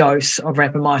weekly dose of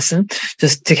rapamycin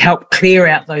just to help clear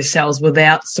out those cells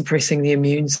without suppressing the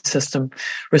immune system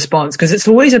response. Because it's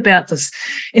always about this,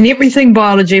 in everything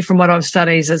biology from what I've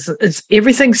studied, is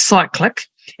everything's cyclic.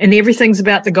 And everything's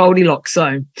about the Goldilocks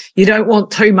zone. You don't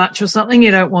want too much of something.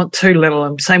 You don't want too little.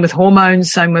 And same with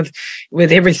hormones, same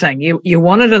with everything. You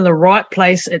want it in the right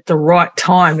place at the right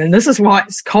time. And this is why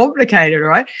it's complicated,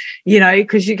 right?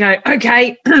 Because you go,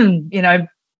 okay,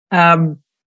 someone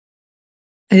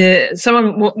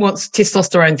wants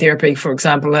testosterone therapy, for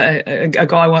example. A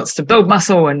guy wants to build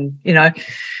muscle and,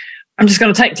 I'm just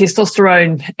going to take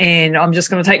testosterone and I'm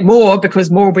just going to take more because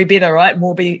more will be better, right?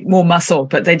 More muscle,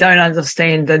 but they don't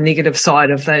understand the negative side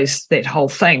of that whole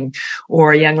thing.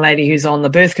 Or a young lady who's on the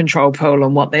birth control pill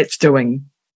and what that's doing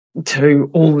to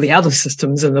all the other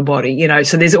systems in the body,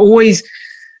 so there's always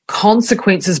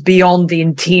consequences beyond the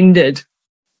intended.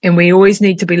 And we always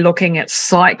need to be looking at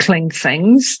cycling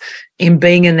things and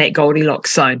being in that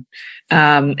Goldilocks zone.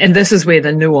 And this is where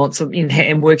the nuance of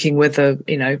in working with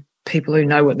people who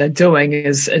know what they're doing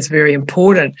is very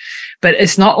important. But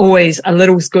it's not always a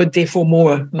little's good, therefore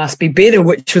more must be better,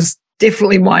 which was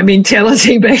definitely my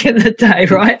mentality back in the day,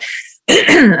 right?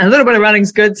 A little bit of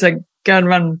running's good, so go and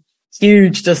run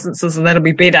huge distances and that'll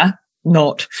be better.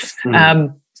 Not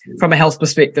from a health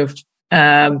perspective.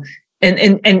 And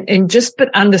just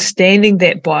understanding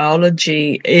that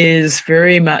biology is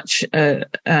very much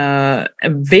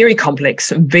very complex,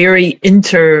 very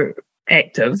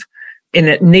interactive. And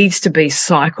it needs to be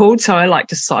cycled. So I like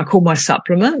to cycle my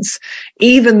supplements,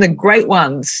 even the great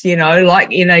ones,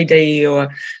 like NAD or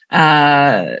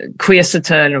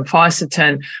quercetin or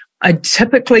fisetin. I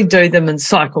typically do them in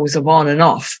cycles of on and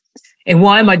off. And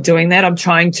why am I doing that? I'm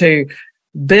trying to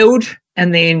build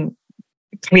and then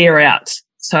clear out.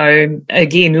 So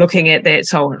again, looking at that,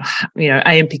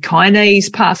 AMP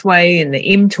kinase pathway and the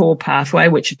mTOR pathway,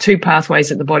 which are two pathways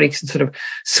that the body can sort of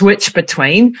switch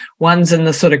between. One's in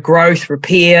the sort of growth,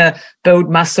 repair,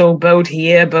 build muscle, build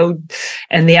hair,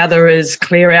 and the other is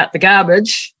clear out the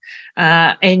garbage.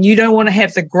 And you don't want to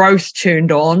have the growth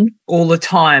turned on all the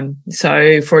time.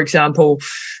 So, for example,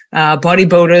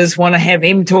 bodybuilders want to have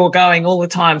mTOR going all the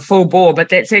time, full bore, but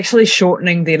that's actually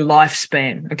shortening their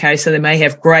lifespan. Okay. So they may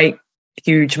have great,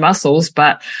 huge muscles,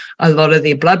 but a lot of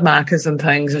their blood markers and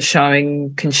things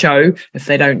can show, if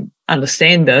they don't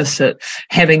understand this, that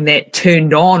having that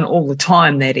turned on all the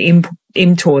time, that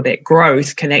mTOR, that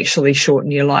growth, can actually shorten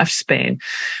your lifespan.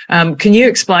 Can you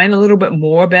explain a little bit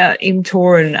more about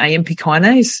mTOR and AMP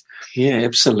kinase? Yeah,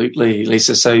 absolutely,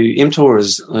 Lisa. So mTOR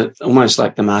is almost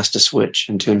like the master switch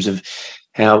in terms of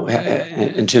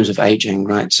in terms of aging,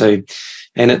 right? So,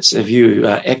 and it's, if you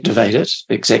activate it,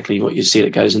 exactly what you said,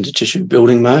 it goes into tissue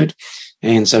building mode.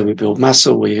 And so we build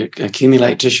muscle, we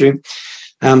accumulate tissue,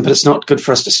 but it's not good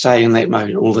for us to stay in that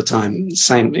mode all the time.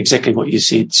 Same, exactly what you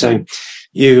said. So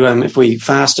if we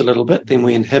fast a little bit, then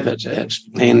we inhibit it.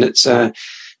 And it's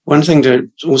one thing to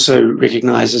also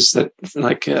recognize is that,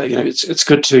 like, it's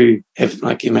good to have,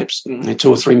 like, maybe 2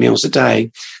 or 3 meals a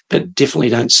day, but definitely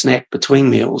don't snack between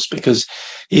meals, because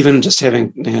even just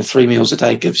having 3 meals a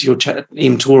day gives your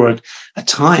mTOR a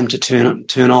time to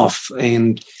turn off,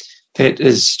 and that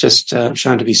is just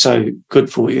shown to be so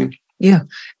good for you. Yeah.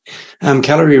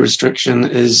 Calorie restriction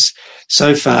is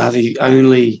so far the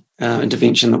only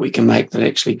intervention that we can make that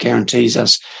actually guarantees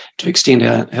us to extend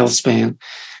our health span.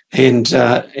 And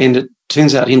it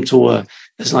turns out mTOR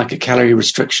is like a calorie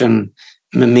restriction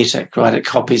mimetic, right? It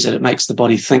copies it. It makes the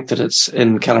body think that it's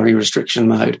in calorie restriction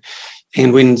mode.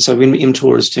 And when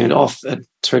mTOR is turned off, it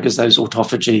triggers those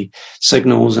autophagy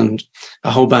signals and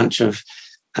a whole bunch of,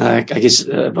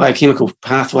 biochemical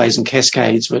pathways and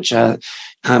cascades, which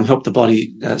help the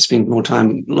body spend more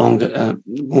time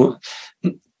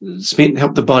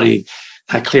help the body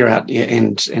clear out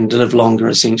and live longer,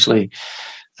 essentially.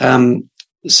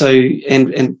 So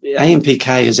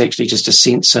AMPK is actually just a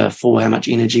sensor for how much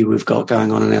energy we've got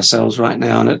going on in our cells right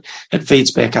now, and it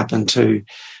feeds back up into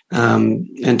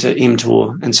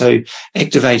mTOR. And so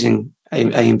activating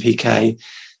AMPK,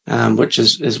 which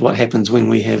is what happens when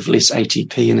we have less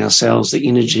ATP in our cells, the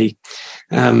energy,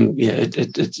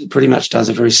 it pretty much does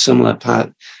a very similar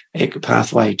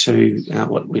pathway to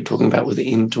what we're talking about with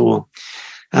the mTOR.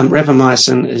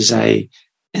 Rapamycin is a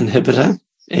inhibitor,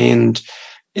 and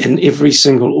in every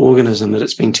single organism that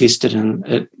it's been tested in,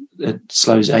 it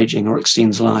slows aging or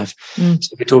extends life.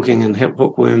 So we're talking in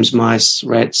hookworms, mice,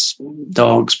 rats,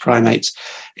 dogs, primates,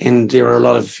 and there are a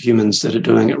lot of humans that are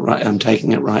doing it right,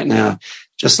 taking it right now,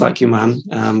 just like your mum,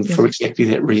 for exactly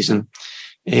that reason.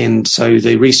 And so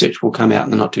the research will come out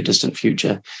in the not too distant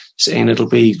future, and it'll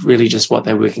be really just what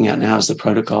they're working out now is the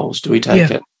protocols. Do we take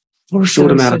it for a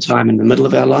short amount of time in the middle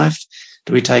of our life?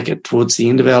 Do we take it towards the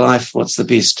end of our life? What's the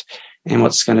best and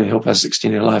what's going to help us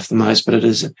extend our life the most? But it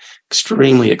is an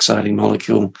extremely exciting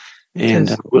molecule,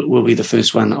 and will be the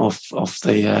first one off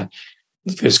the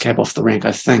first cab off the rank,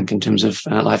 I think, in terms of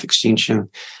life extension.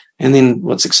 And then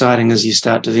what's exciting is you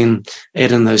start to then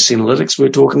add in those senolytics we're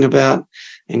talking about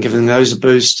and giving those a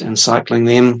boost and cycling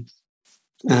them.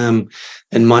 In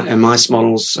mice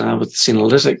models with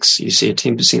senolytics, you see a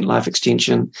 10% life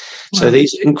extension. Wow. So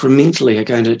these incrementally are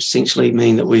going to essentially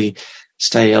mean that we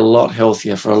stay a lot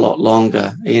healthier for a lot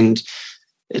longer. And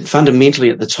fundamentally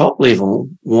at the top level,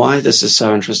 why this is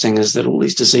so interesting is that all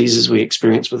these diseases we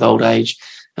experience with old age,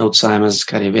 Alzheimer's,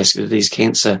 cardiovascular disease,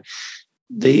 cancer,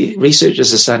 the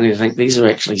researchers are starting to think these are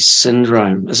actually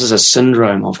syndrome. This is a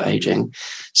syndrome of aging.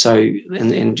 So,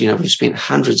 and we've spent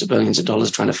hundreds of billions of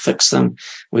dollars trying to fix them.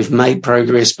 We've made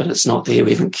progress, but it's not there.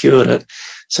 We haven't cured it.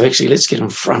 So actually, let's get in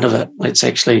front of it. Let's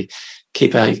actually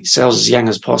keep our cells as young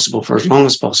as possible for as long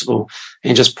as possible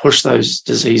and just push those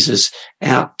diseases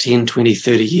out 10, 20,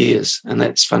 30 years. And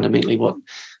that's fundamentally what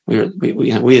where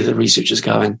the research is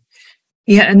going.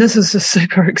 Yeah, and this is just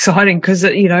super exciting because,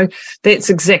 that's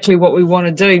exactly what we want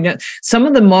to do. Now, some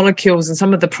of the molecules and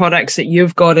some of the products that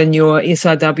you've got in your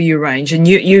SRW range, and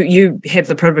you have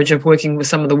the privilege of working with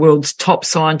some of the world's top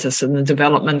scientists in the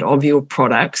development of your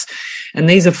products, and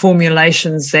these are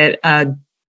formulations that are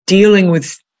dealing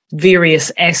with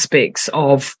various aspects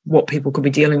of what people could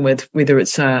be dealing with, whether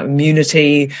it's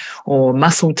immunity or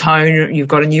muscle tone. You've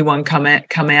got a new one come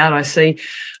out, I see.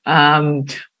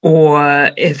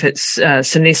 Or if it's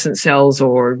senescent cells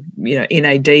or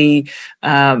NAD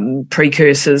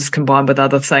precursors combined with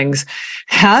other things.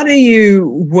 How do you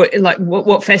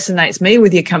what fascinates me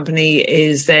with your company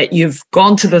is that you've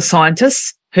gone to the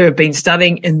scientists who have been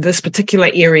studying in this particular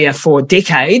area for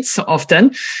decades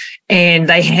often, and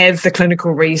they have the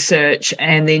clinical research,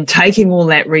 and then taking all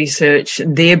that research,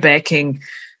 their backing,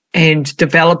 and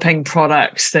developing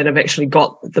products that have actually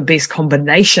got the best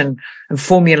combination and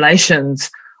formulations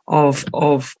of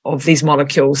these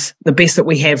molecules, the best that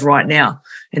we have right now,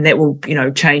 and that will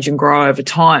change and grow over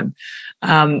time.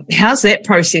 How's that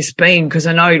process been? Because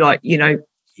I know,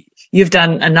 you've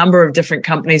done a number of different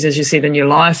companies, as you said, in your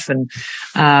life, and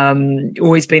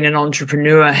always been an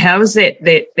entrepreneur. How has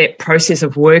that process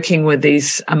of working with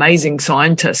these amazing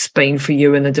scientists been for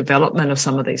you in the development of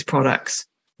some of these products?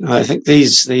 I think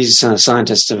these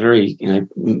scientists are very,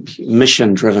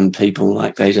 mission-driven people.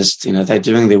 Like they just, they're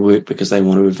doing their work because they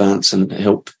want to advance and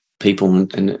help people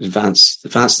and advance the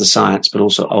science, but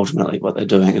also ultimately what they're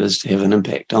doing is to have an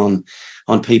impact on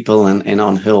people and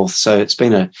on health. So it's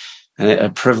been a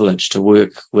privilege to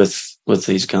work with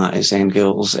these guys and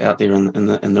girls out there in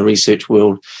the research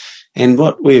world. And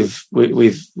what we've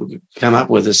come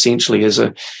up with essentially is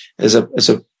a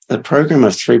a program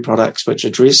of 3 products which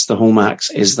address the hallmarks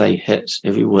as they hit,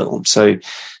 if you will. So,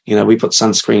 we put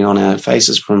sunscreen on our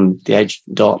faces from the age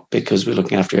dot because we're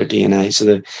looking after our DNA. So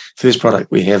the first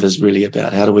product we have is really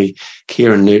about how do we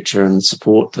care and nurture and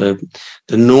support the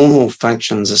normal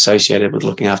functions associated with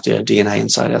looking after our DNA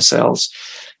inside our cells.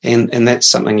 And that's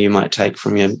something you might take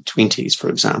from your 20s, for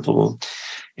example.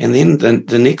 And then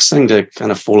the next thing to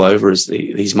kind of fall over is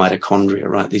these mitochondria,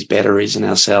 right? These batteries in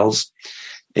our cells.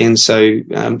 And so,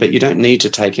 but you don't need to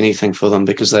take anything for them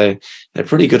because they're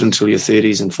pretty good until your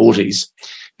 30s and 40s.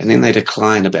 And then they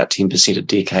decline about 10% a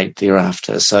decade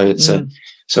thereafter. So it's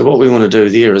so what we want to do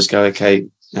there is go, okay,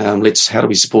 how do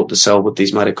we support the cell with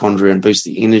these mitochondria and boost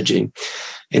the energy?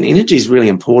 And energy is really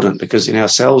important because our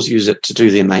cells use it to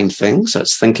do their main thing. So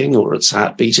it's thinking, or it's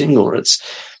heart beating, or it's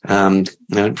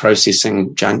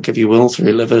processing junk, if you will,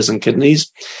 through livers and kidneys.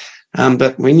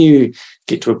 But when you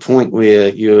get to a point where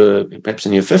you're perhaps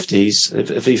in your 50s,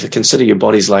 if you consider your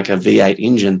body's like a V8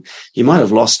 engine, you might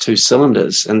have lost 2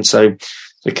 cylinders. And so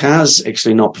the car's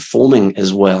actually not performing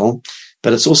as well.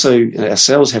 But it's also, our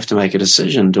cells have to make a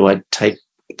decision. Do I take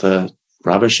the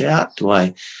rubbish out? Do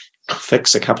I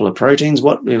fix a couple of proteins?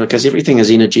 Because everything is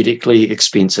energetically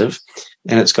expensive,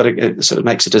 and it sort of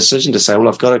makes a decision to say, well,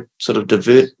 I've got to sort of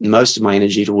divert most of my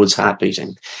energy towards heart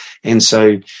beating. And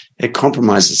so it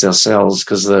compromises our cells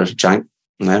because the junk,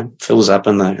 fills up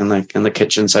in the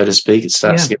kitchen, so to speak. It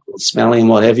starts to get smelly and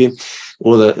what have you,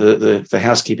 or the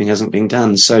housekeeping hasn't been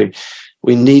done. So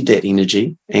we need that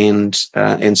energy. And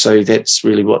so that's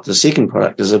really what the second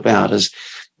product is about, is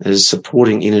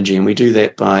supporting energy. And we do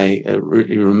that by a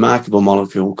really remarkable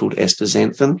molecule called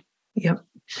astaxanthin. Yep.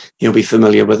 You'll be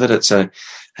familiar with it. It's an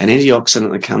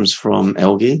antioxidant that comes from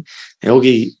algae.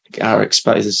 Algae are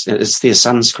exposed, it's their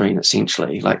sunscreen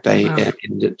essentially. Like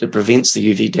it prevents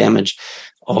the UV damage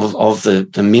of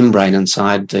the membrane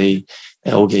inside the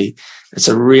algae. It's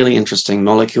a really interesting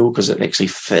molecule because it actually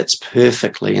fits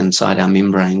perfectly inside our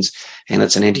membranes, and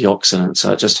it's an antioxidant.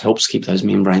 So it just helps keep those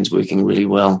membranes working really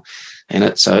well. And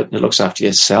it looks after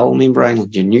your cell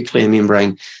membrane, your nuclear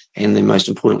membrane, and then most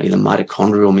importantly, the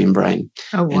mitochondrial membrane.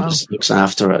 Oh, wow. And just looks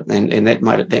after it. And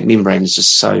that membrane is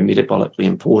just so metabolically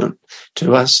important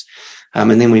to us.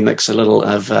 And then we mix a little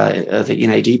of the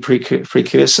NAD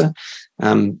precursor.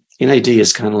 NAD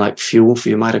is kind of like fuel for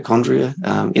your mitochondria.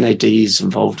 NAD is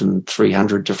involved in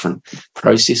 300 different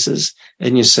processes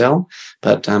in your cell,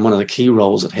 but one of the key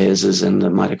roles it has is in the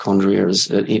mitochondria is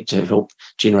to help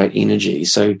generate energy.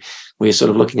 So we're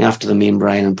sort of looking after the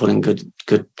membrane and putting good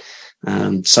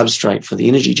substrate for the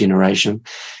energy generation.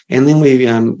 And then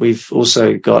we've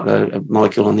also got a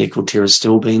molecule on there called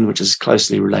pterostilbene, which is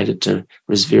closely related to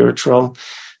resveratrol.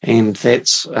 And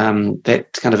that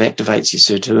kind of activates your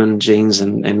sirtuin genes,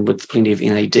 and with plenty of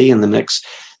NAD in the mix,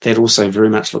 that also very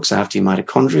much looks after your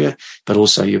mitochondria, but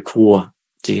also your core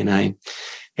DNA.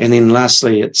 And then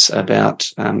lastly, it's about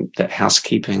that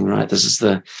housekeeping, right? This is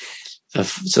the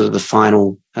sort of the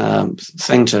final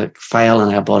thing to fail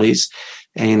in our bodies.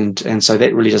 And so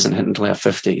that really doesn't hit until our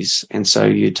 50s. And so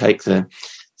you take the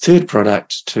third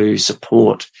product to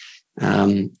support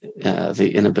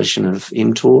the inhibition of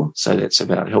mTOR. So that's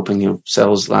about helping your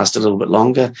cells last a little bit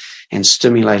longer and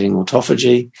stimulating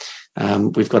autophagy.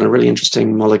 We've got a really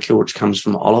interesting molecule which comes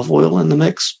from olive oil in the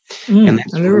mix, and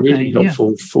that's really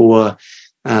helpful for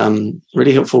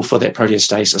that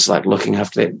proteostasis, like looking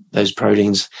after those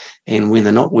proteins, and when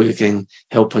they're not working,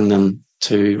 helping them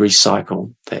to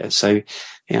recycle that. So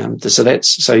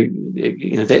that's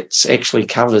actually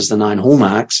covers the 9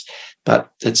 hallmarks.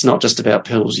 But it's not just about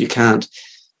pills. You can't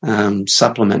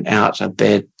supplement out a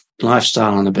bad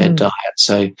lifestyle and a bad diet.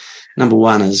 So number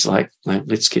one is like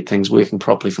let's get things working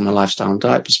properly from a lifestyle and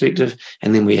diet perspective,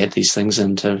 and then we add these things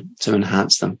in to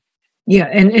enhance them. Yeah,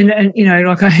 and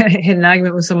like I had an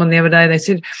argument with someone the other day. They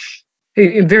said,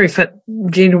 a very fit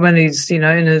gentleman, he's in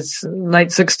his late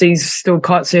 60s, still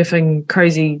kite surfing,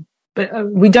 crazy, but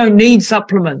we don't need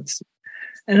supplements.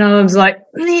 And I was like,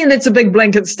 that's a big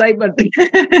blanket statement.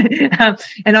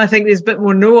 And I think there's a bit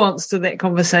more nuance to that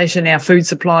conversation. Our food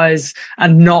supplies are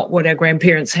not what our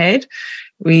grandparents had.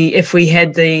 If we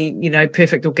had the,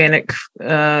 perfect organic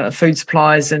food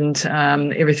supplies and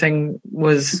everything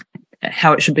was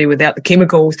how it should be without the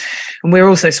chemicals. And we're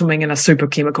also swimming in a super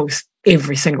chemicals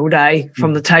every single day,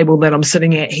 from the table that I'm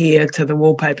sitting at here to the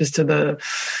wallpapers to the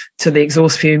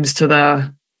exhaust fumes to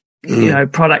the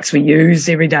products we use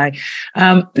every day.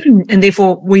 And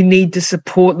therefore we need to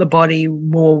support the body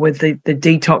more with the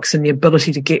detox and the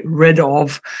ability to get rid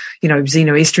of,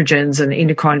 xenoestrogens and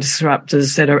endocrine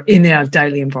disruptors that are in our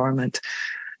daily environment.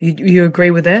 You agree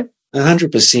with that?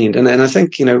 100%. And I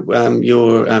think,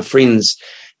 your friends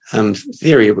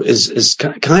theory is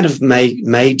kind of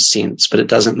made sense, but it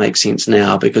doesn't make sense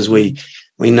now because we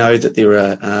know that there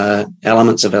are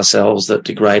elements of our cells that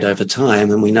degrade over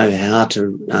time, and we know how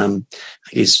to,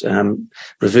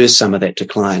 reverse some of that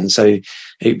decline. So,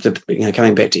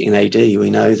 coming back to NAD, we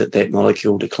know that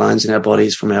molecule declines in our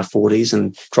bodies from our 40s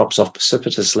and drops off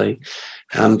precipitously.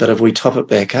 But if we top it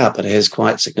back up, it has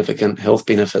quite significant health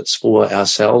benefits for our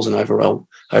cells and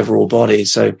overall body.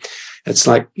 So it's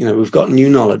like, we've got new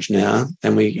knowledge now,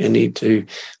 and we need to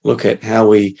look at how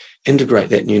we integrate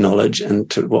that new knowledge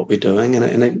into what we're doing.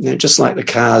 And just like the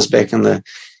cars back in the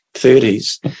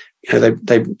 30s,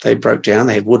 they broke down.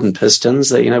 They had wooden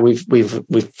pistons.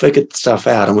 We've figured stuff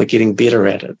out, and we're getting better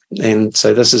at it. And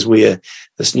so this is where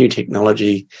this new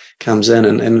technology comes in.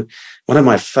 And one of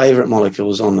my favorite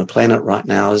molecules on the planet right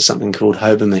now is something called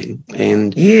hobamine.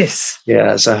 And yes,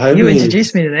 yeah. So hobamine, you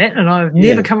introduced me to that, and I've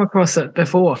never come across it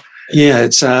before. Yeah,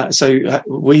 it's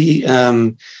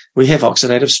we have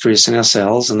oxidative stress in our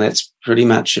cells, and that's pretty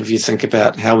much, if you think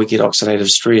about how we get oxidative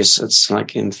stress, it's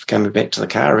like coming back to the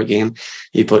car again.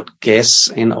 You put gas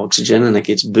and oxygen, and it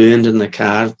gets burned in the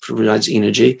car, provides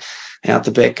energy. Out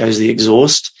the back goes the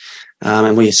exhaust.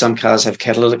 And some cars have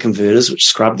catalytic converters which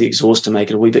scrub the exhaust to make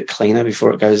it a wee bit cleaner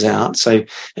before it goes out. So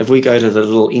if we go to the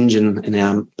little engine in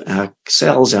our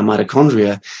cells, our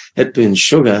mitochondria, it burns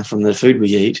sugar from the food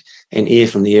we eat and air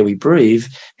from the air we breathe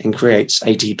and creates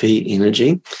ATP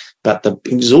energy. But the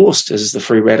exhaust is the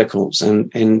free radicals,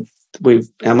 and our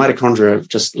mitochondria are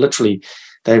just literally,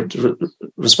 they're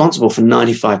responsible for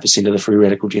 95% of the free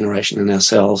radical generation in our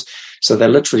cells. So they're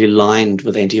literally lined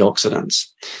with antioxidants.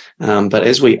 But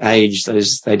as we age,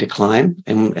 they decline,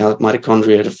 and our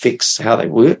mitochondria affects how they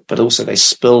work, but also they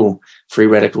spill free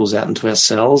radicals out into our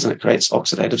cells, and it creates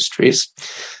oxidative stress.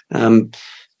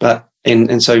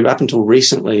 So up until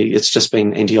recently, it's just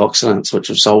been antioxidants which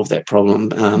have solved that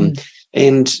problem.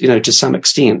 And, to some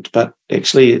extent, but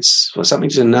actually it's something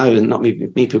to know, and not many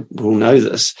people will know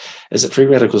this, is that free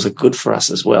radicals are good for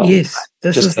us as well. Yes,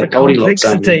 this just is the Goldilocks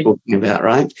zone complexity we're talking about,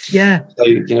 right? Yeah. So,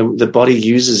 the body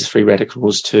uses free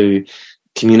radicals to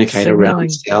communicate around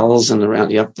cells and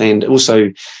around, and also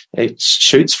it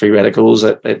shoots free radicals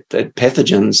at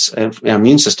pathogens. Our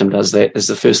immune system does that as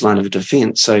the first line of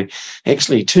defense. So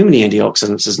actually too many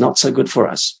antioxidants is not so good for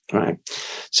us, right?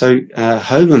 So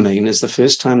hobamine is the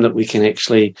first time that we can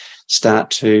actually start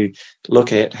to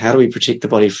look at how do we protect the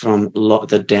body from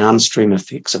the downstream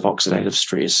effects of oxidative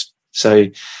stress. So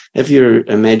if you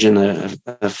imagine a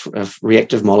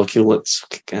reactive molecule that's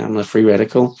a free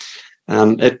radical,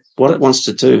 what it wants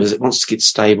to do is it wants to get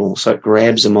stable. So it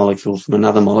grabs a molecule from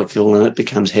another molecule and it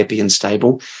becomes happy and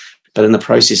stable. But in the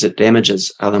process, it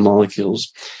damages other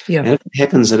molecules. Yeah. And if it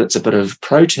happens that it's a bit of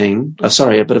a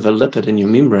bit of a lipid in your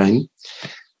membrane,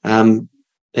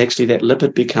 actually that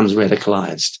lipid becomes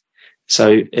radicalized.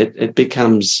 So it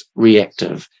becomes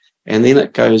reactive. And then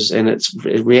it goes and it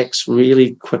reacts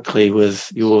really quickly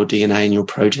with your DNA and your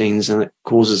proteins, and it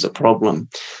causes a problem.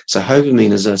 So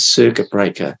hobamine is a circuit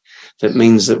breaker. That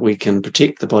means that we can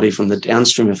protect the body from the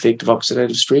downstream effect of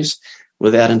oxidative stress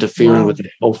without interfering with the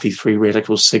healthy free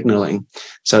radical signaling.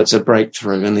 So it's a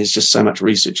breakthrough, and there's just so much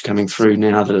research coming through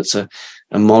now that it's a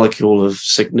molecule of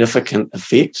significant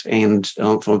effect and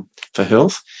for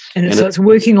health. And so it's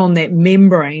working on that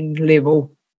membrane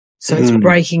level. So it's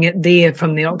breaking it there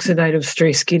from the oxidative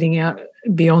stress, getting out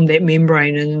beyond that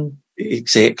membrane. And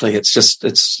exactly,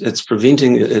 it's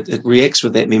preventing it. It reacts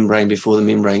with that membrane before the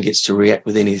membrane gets to react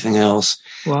with anything else.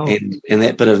 Wow. And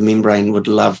that bit of membrane would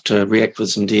love to react with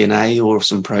some DNA or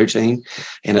some protein,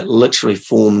 and it literally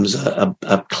forms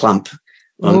a clump.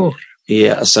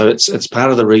 Yeah, so it's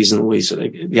part of the reason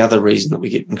the other reason that we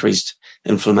get increased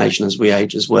inflammation as we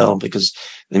age as well, because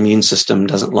the immune system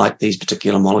doesn't like these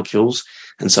particular molecules,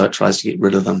 and so it tries to get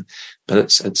rid of them. But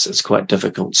it's quite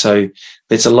difficult. So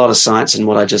there's a lot of science in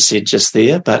what I just said just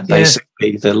there. But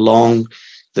basically, the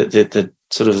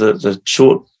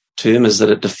short term is that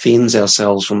it defends our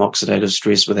cells from oxidative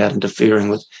stress without interfering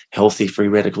with healthy free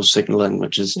radical signaling,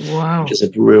 which is a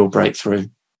real breakthrough.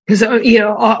 Because,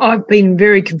 I've been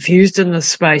very confused in this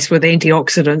space with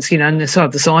antioxidants, and the side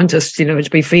of the scientists, to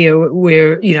be fair,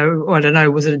 where, I don't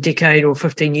know, was it a decade or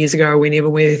 15 years ago or whenever,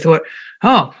 where they thought,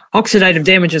 oxidative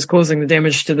damage is causing the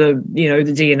damage to the,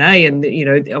 the DNA and, the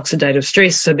oxidative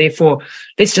stress. So therefore,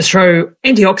 let's just throw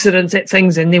antioxidants at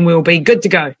things and then we'll be good to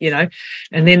go,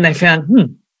 And then they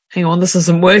found, hang on, this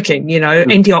isn't working.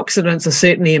 Antioxidants are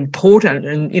certainly important.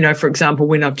 And, for example,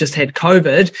 when I've just had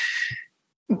COVID,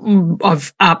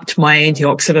 I've upped my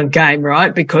antioxidant game,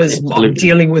 right? Because Absolutely. I'm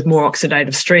dealing with more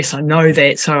oxidative stress. I know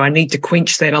that. So I need to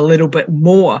quench that a little bit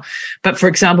more. But for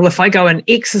example, if I go and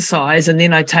exercise and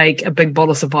then I take a big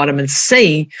bolus of vitamin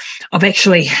C, I've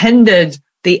actually hindered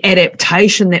the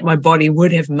adaptation that my body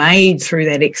would have made through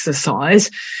that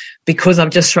exercise, because I've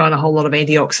just thrown a whole lot of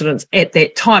antioxidants at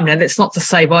that time. Now, that's not to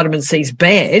say vitamin C is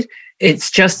bad.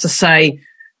 It's just to say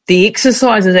the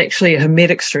exercise is actually a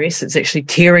hormetic stress. It's actually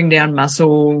tearing down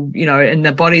muscle, and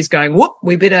the body's going, whoop,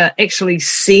 we better actually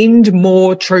send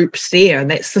more troops there.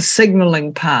 And that's the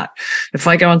signaling part. If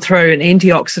I go and throw an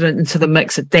antioxidant into the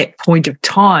mix at that point of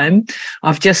time,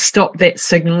 I've just stopped that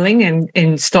signaling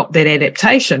and stopped that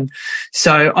adaptation.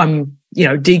 So I'm,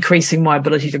 decreasing my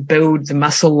ability to build the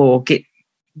muscle or get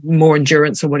more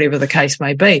endurance or whatever the case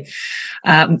may be.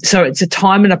 So it's a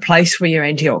time and a place for your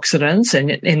antioxidants,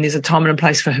 and there's a time and a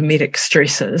place for hormetic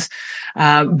stresses.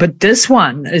 But this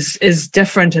one is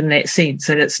different in that sense,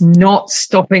 and it's not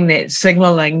stopping that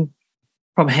signaling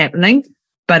from happening,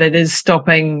 but it is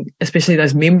stopping, especially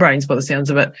those membranes, by the sounds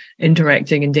of it,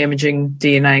 interacting and damaging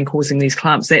DNA and causing these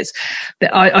clumps.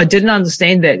 I didn't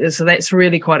understand that, so that's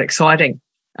really quite exciting.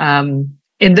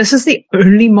 And this is the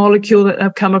only molecule that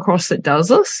I've come across that does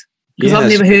this? Because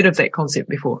I've never heard of that concept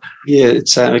before. Yeah,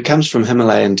 it comes from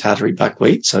Himalayan Tartary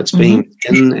buckwheat. So it's been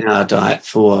in our diet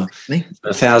for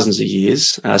thousands of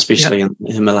years, especially in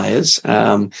the Himalayas.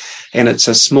 And it's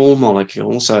a small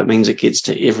molecule, so it means it gets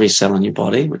to every cell in your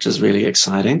body, which is really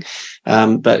exciting.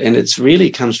 And it's really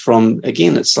comes from,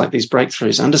 again, it's like these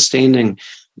breakthroughs, understanding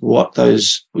what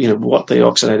those, what the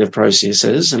oxidative process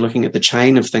is, and looking at the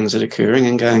chain of things that are occurring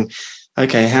and going,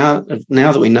 okay,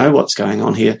 now that we know what's going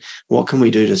on here, what can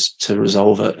we do to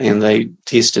resolve it? And they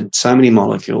tested so many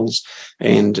molecules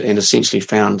and essentially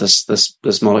found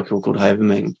this molecule called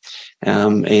hobamine.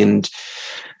 And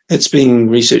it's being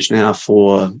researched now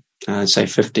for, say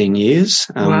 15 years.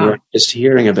 Wow. We're just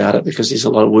hearing about it because there's a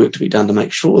lot of work to be done to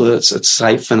make sure that it's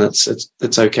safe and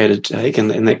it's okay to take.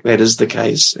 And that is the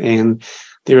case. And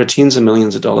there are tens of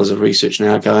millions of dollars of research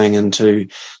now going into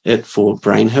it for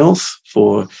brain health,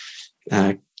 for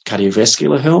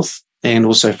cardiovascular health, and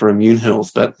also for immune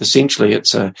health. But essentially,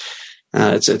 it's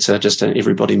just an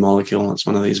everybody molecule. It's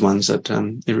one of these ones that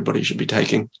everybody should be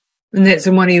taking. And that's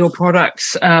in one of your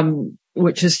products,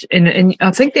 which is, and I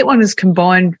think that one is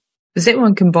combined. Is that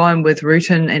one combined with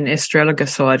rutin and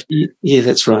astragaloside? Yeah,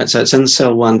 that's right. So it's in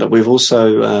Cell One, but we've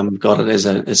also got it as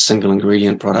a single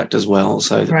ingredient product as well.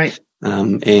 So right.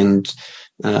 And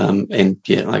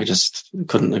yeah, I just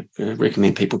couldn't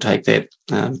recommend people take that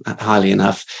highly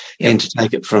enough, and to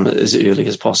take it from as early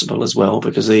as possible as well,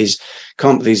 because these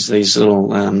little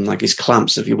like these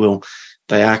clumps, if you will,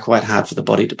 they are quite hard for the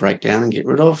body to break down and get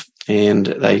rid of, and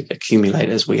they accumulate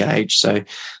as we age. So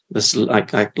this,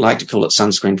 I like to call it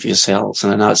sunscreen for your cells,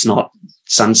 and I know it's not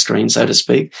sunscreen, so to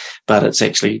speak, but it's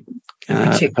actually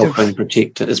helping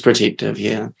protect. It's protective,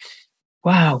 yeah.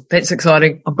 Wow, that's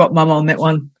exciting. I've got mum on that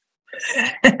one.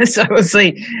 So we'll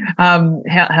see how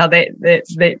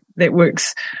that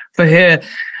works for her.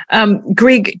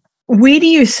 Greg, where do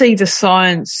you see the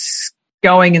science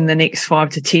going in the next 5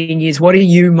 to 10 years? What are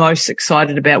you most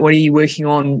excited about? What are you working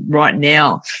on right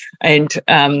now? And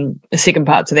the second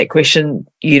part to that question,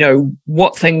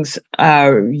 what things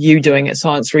are you doing at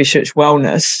Science Research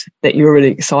Wellness that you're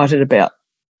really excited about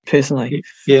personally?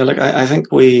 Yeah, look, I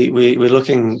think we're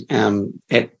looking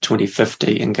at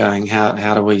 2050 and going,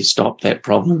 how do we stop that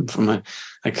problem from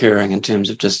occurring in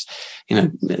terms of just,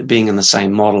 being in the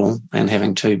same model and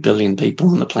having 2 billion people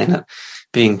on the planet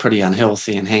being pretty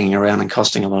unhealthy and hanging around and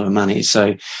costing a lot of money.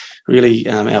 So really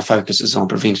our focus is on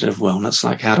preventative wellness,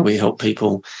 like how do we help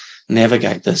people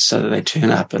navigate this so that they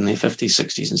turn up in their 50s,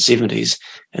 60s and 70s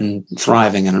and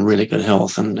thriving and in really good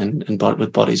health and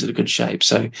with bodies in a good shape.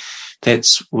 So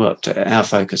that's what our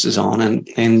focus is on.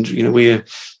 And we're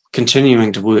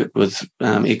continuing to work with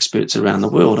experts around the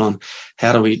world on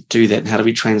how do we do that and how do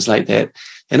we translate that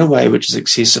in a way which is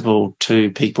accessible to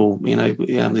people.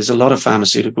 There's a lot of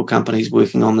pharmaceutical companies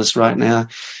working on this right now.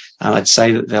 I'd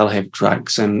say that they'll have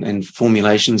drugs and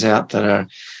formulations out that are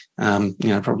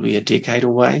probably a decade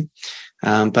away.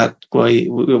 But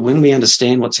when we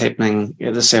understand what's happening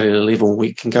at the cellular level,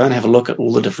 we can go and have a look at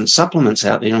all the different supplements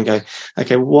out there and go,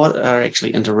 okay, what are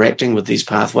actually interacting with these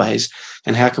pathways,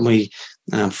 and how can we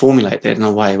formulate that in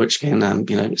a way which can,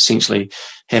 essentially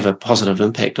have a positive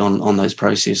impact on those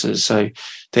processes. So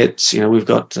that's, we've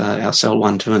got our Cell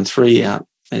 1, 2, and 3 out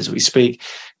as we speak.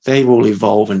 They will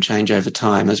evolve and change over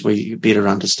time as we better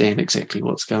understand exactly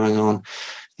what's going on.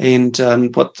 And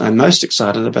what I'm most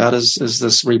excited about is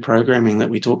this reprogramming that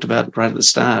we talked about right at the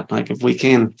start. Like if we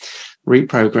can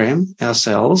reprogram our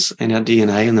cells and our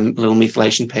DNA and the little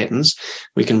methylation patterns.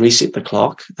 We can reset the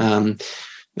clock.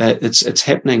 It's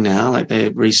happening now. Like they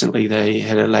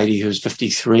had a lady who was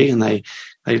 53, and they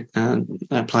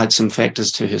applied some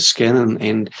factors to her skin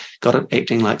and got it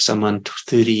acting like someone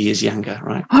 30 years younger,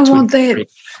 right? I want that.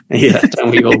 Yeah,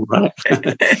 don't we all, right?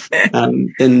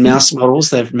 In mouse models,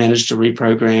 they've managed to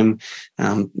reprogram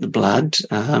the blood,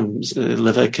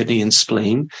 liver, kidney, and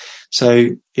spleen. So,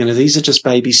 these are just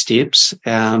baby steps,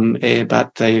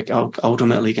 but they are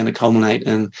ultimately going to culminate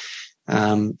in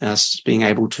us being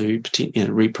able to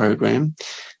reprogram.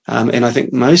 And I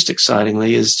think most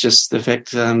excitingly is just the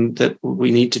fact that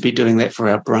we need to be doing that for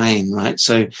our brain, right?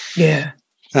 So yeah.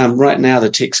 Right now the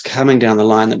tech's coming down the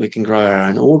line that we can grow our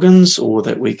own organs, or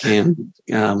that we can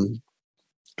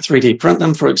 3D print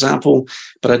them, for example.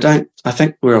 But I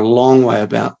think we're a long way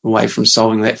away from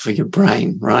solving that for your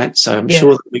brain, right? So I'm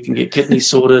sure that we can get kidneys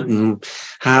sorted and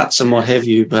hearts and what have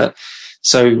you, but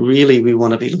so really we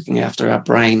want to be looking after our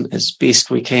brain as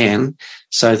best we can,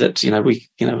 so that,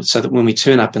 so that when we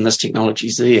turn up and this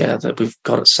technology's there, that we've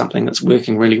got something that's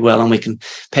working really well and we can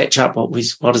patch up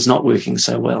what is not working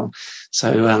so well.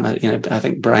 So, I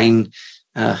think brain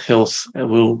health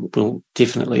will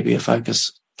definitely be a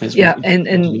focus. And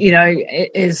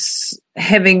as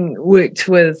having worked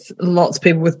with lots of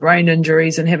people with brain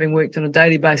injuries and having worked on a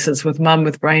daily basis with mum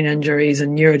with brain injuries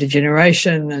and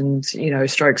neurodegeneration and,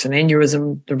 strokes and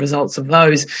aneurysm, the results of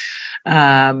those,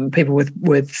 people with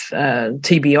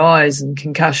TBIs and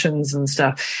concussions and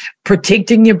stuff,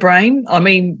 protecting your brain. I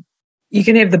mean, you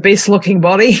can have the best looking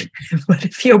body, but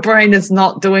if your brain is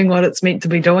not doing what it's meant to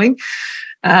be doing,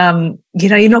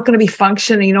 you're not going to be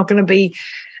functioning, you're not going to be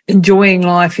enjoying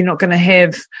life, you're not going to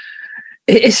have,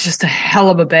 it's just a hell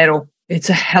of a battle. It's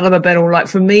a hell of a battle. Like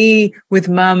for me with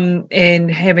mum and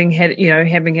having had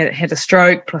a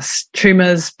stroke plus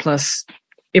tumours plus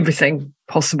everything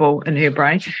possible in her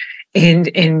brain,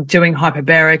 and doing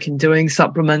hyperbaric and doing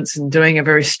supplements and doing a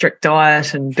very strict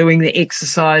diet and doing the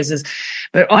exercises.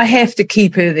 But I have to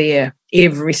keep her there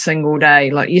every single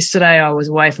day. Like yesterday I was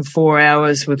away for 4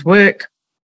 hours with work.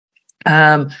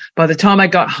 By the time I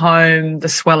got home, the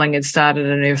swelling had started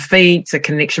in her feet. The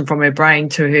connection from her brain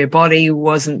to her body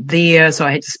wasn't there. So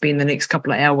I had to spend the next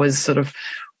couple of hours sort of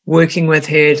working with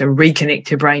her to reconnect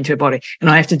her brain to her body. And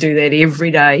I have to do that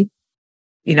every day,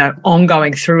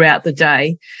 ongoing throughout the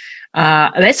day.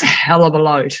 That's a hell of a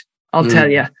load, I'll tell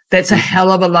you. That's a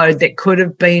hell of a load that could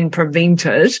have been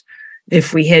prevented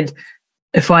if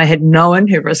I had known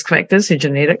her risk factors, her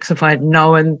genetics, if I had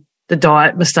known the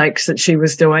diet mistakes that she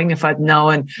was doing, if I'd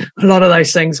known a lot of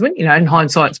those things. When, in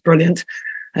hindsight, it's brilliant.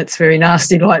 It's very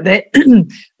nasty like that.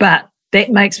 But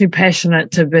that makes me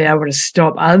passionate to be able to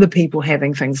stop other people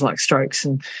having things like strokes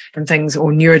and things,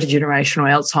 or neurodegeneration or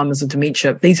Alzheimer's or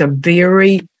dementia. These are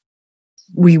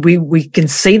we can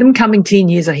see them coming 10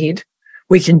 years ahead.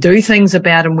 We can do things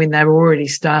about them when they've already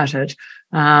started.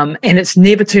 And it's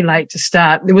never too late to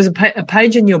start. There was a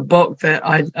page in your book that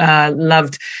I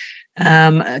loved,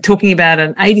 talking about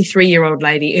an 83-year-old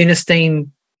lady,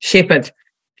 Ernestine Shepherd.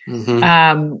 Mm-hmm.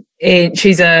 And she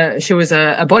was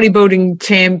a bodybuilding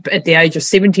champ at the age of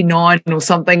 79 or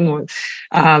something,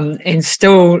 and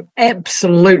still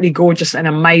absolutely gorgeous and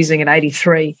amazing at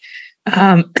 83.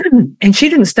 And she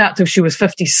didn't start till she was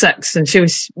 56, and she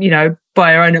was,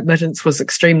 by her own admittance, was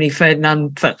extremely fit and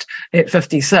unfit at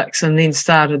 56, and then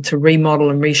started to remodel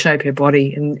and reshape her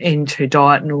body and her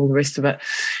diet and all the rest of it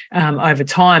over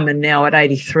time. And now at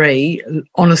 83,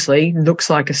 honestly,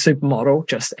 looks like a supermodel,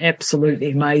 just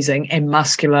absolutely amazing and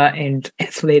muscular and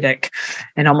athletic.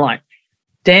 And I'm like,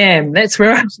 damn, that's what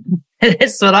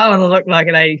I want to look like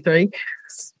at 83.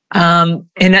 And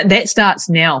that starts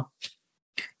now.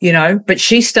 But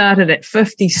she started at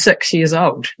 56 years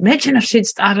old. Imagine if she'd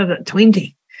started at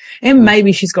 20. And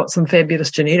maybe she's got some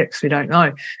fabulous genetics. We don't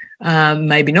know.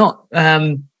 Maybe not.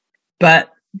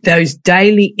 But those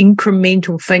daily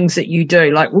incremental things that you do,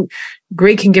 like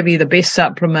Greg can give you the best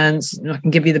supplements, I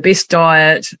can give you the best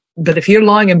diet. But if you're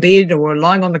lying in bed or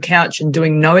lying on the couch and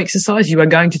doing no exercise, you are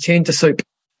going to turn to soup.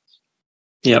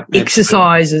 Yeah.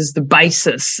 Exercise is the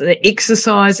basis. The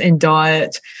exercise and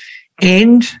diet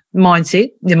and mindset,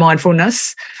 the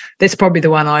mindfulness, that's probably the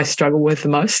one I struggle with the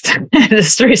most, the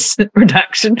stress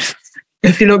reduction.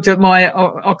 If you looked at my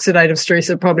oxidative stress,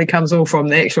 it probably comes all from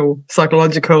the actual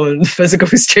psychological and physical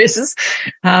stresses.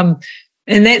 And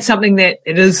that's something that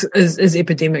it is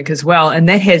epidemic as well. And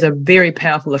that has a very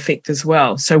powerful effect as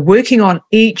well. So working on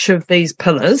each of these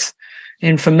pillars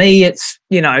And for me, it's,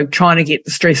 trying to get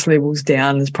the stress levels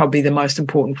down is probably the most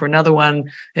important. For another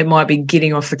one, it might be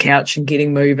getting off the couch and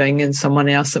getting moving, and someone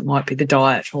else, it might be the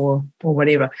diet or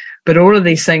whatever. But all of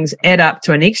these things add up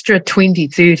to an extra 20,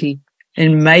 30,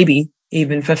 and maybe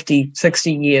even 50,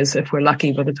 60 years if we're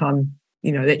lucky by the time,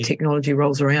 that technology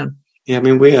rolls around. Yeah, I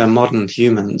mean, we are modern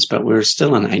humans, but we're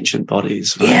still in ancient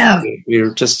bodies. Right? Yeah.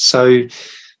 We're just so,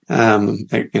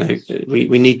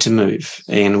 we need to move,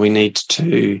 and we need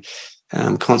to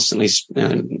constantly,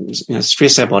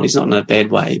 stress our bodies, not in a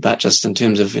bad way, but just in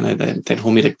terms of, that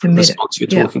hormetic response you're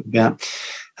talking about.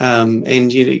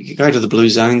 And you go to the blue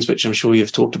zones, which I'm sure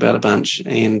you've talked about a bunch,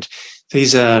 and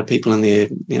these are people in their,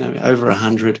 over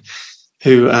 100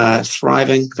 who are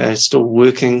thriving. They're still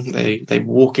working. They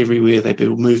walk everywhere. They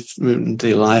build movement into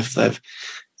their life.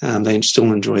 They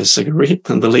still enjoy a cigarette,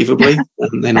 unbelievably,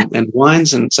 and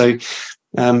wines. And so,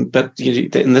 and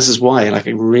this is why,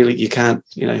 you can't,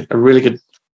 a really good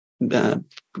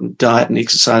diet and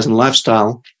exercise and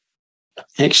lifestyle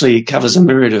actually covers a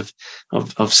myriad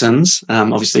of sins.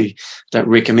 Obviously, don't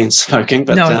recommend smoking,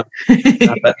 but, no.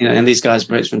 And these guys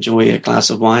perhaps enjoy a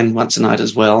glass of wine once a night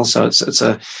as well. So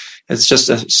it's just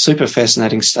a super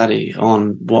fascinating study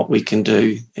on what we can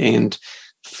do, and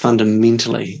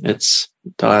fundamentally, it's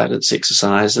diet, it's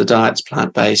exercise. The diet's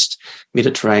plant-based,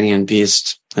 Mediterranean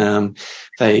based. So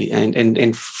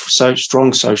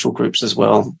strong social groups as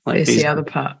well. That's the other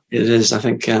part. It is, I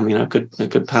think, a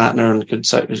good partner and a good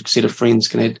set of friends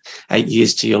can add 8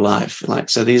 years to your life.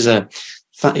 So these are,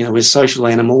 we're social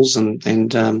animals,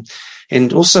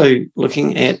 and also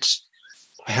looking at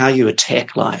how you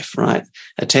attack life, right?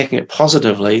 Attacking it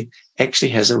positively actually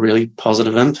has a really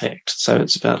positive impact. So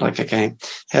it's about okay,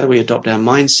 how do we adopt our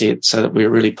mindset so that we're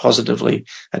really positively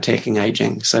attacking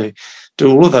aging? So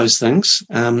do all of those things,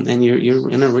 and you're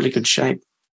in a really good shape.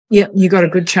 Yeah, you got a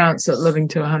good chance at living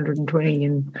to 120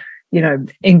 and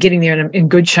getting there in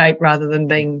good shape rather than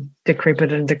being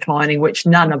decrepit and declining, which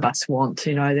none of us want.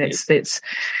 That's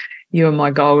you and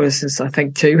my goal is I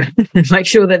think, to make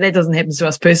sure that doesn't happen to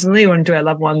us personally or to our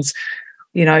loved ones,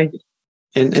 and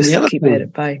the other keep that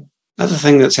at bay. Other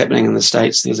thing that's happening in the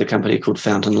States, there's a company called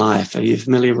Fountain Life. Are you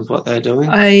familiar with what they're doing?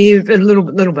 A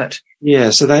little bit. Yeah,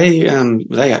 so they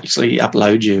actually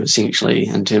upload you essentially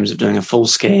in terms of doing a full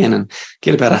scan and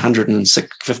get about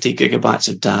 150 gigabytes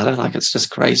of data. It's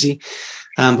just crazy.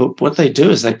 But what they do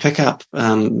is they pick up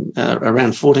around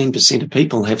 14% of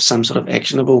people have some sort of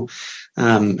actionable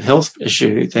health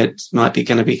issue that might be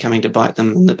going to be coming to bite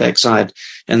them in the backside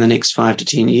in the next 5 to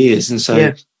 10 years. And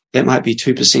so that might be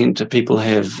 2% of people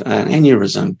have an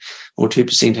aneurysm, or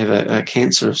 2% have a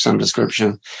cancer of some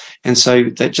description. And so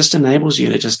that just enables you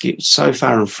to just get so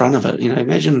far in front of it.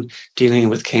 Imagine dealing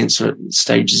with cancer at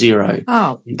stage 0.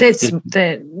 Oh,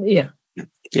 yeah.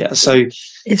 Yeah. So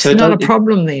it's not a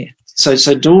problem there. So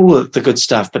do all the good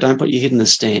stuff, but don't put your head in the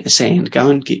sand. Go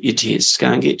and get your tests.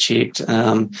 Go and get checked.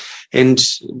 And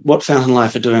what Fountain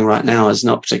Life are doing right now is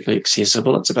not particularly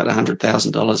accessible. It's about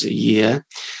 $100,000 a year,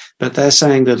 but they're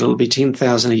saying that it'll be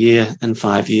 $10,000 a year in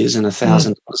 5 years and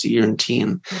 $1,000 a year in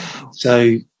 10. Wow.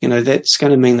 So that's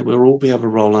going to mean that we'll all be able to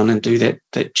roll in and do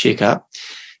that checkup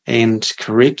and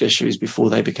correct issues before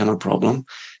they become a problem.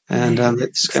 And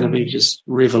that's going to be just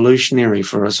revolutionary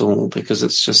for us all, because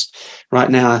it's just right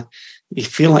now you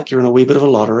feel like you're in a wee bit of a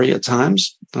lottery at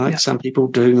times. Right? Yeah. Some people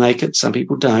do make it, some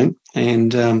people don't,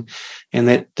 and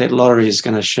that lottery is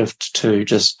going to shift to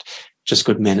just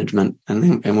good management,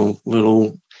 and we'll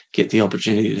all get the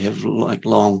opportunity to have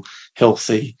long,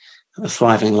 healthy,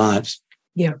 thriving lives.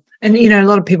 Yeah. And, a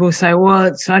lot of people say, well,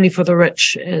 it's only for the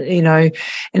rich, and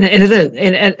it is.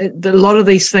 And a lot of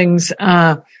these things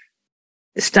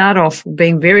start off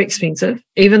being very expensive.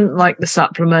 Even like the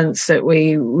supplements that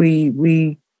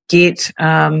we get,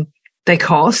 they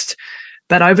cost.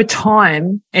 But over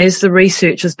time, as the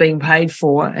research is being paid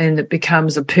for and it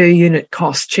becomes a per unit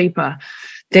cost cheaper,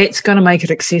 that's going to make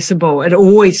it accessible. It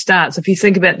always starts. If you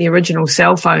think about the original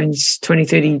cell phones 20,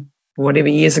 30, whatever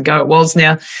years ago it was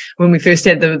now, when we first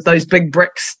had those big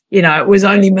bricks, it was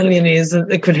only millionaires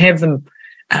that could have them.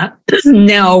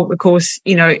 Now, of course,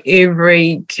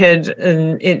 every kid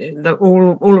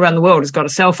all around the world has got a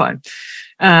cell phone,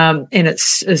 and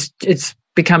it's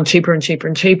become cheaper and cheaper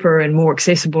and cheaper and more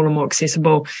accessible and more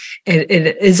accessible. It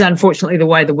is unfortunately the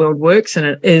way the world works, and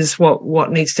it is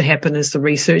what needs to happen is the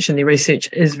research, and the research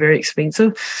is very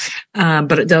expensive,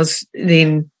 but it does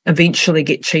then eventually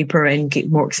get cheaper and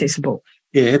get more accessible.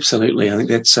 Yeah, absolutely. I think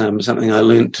that's something I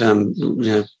learnt,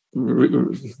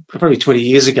 probably 20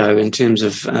 years ago in terms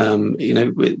of,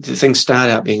 the things start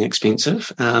out being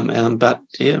expensive. But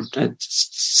it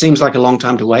seems like a long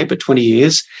time to wait, but 20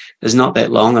 years is not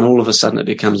that long. And all of a sudden it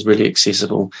becomes really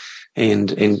accessible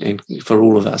and for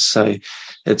all of us. So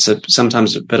it's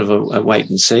sometimes a bit of a wait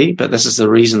and see, but this is the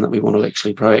reason that we want to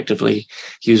actually proactively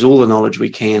use all the knowledge we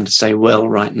can to stay well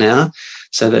right now,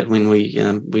 so that when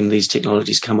these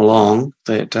technologies come along,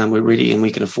 that we're ready and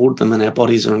we can afford them and our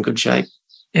bodies are in good shape.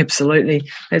 Absolutely.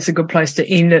 That's a good place to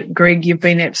end it. Greg, you've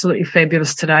been absolutely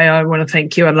fabulous today. I want to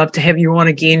thank you. I'd love to have you on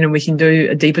again and we can do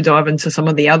a deeper dive into some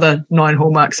of the other 9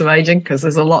 hallmarks of aging, because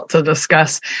there's a lot to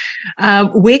discuss.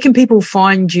 Where can people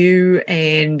find you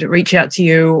and reach out to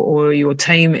you or your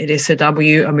team at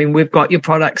SRW? I mean, we've got your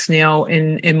products now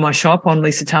in my shop on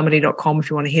lisatamati.com if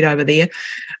you want to head over there.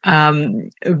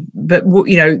 But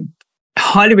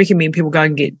highly recommend people go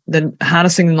and get the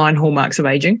Harnessing the 9 Hallmarks of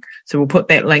Aging. So we'll put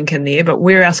that link in there. But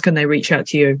where else can they reach out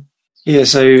to you? Yeah,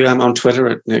 so on Twitter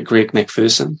at Greg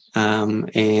McPherson,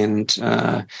 and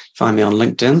find me on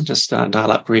LinkedIn. Just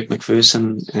dial up Greg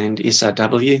McPherson and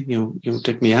SRW. You'll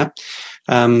dig me up.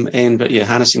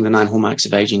 Harnessing the 9 Hallmarks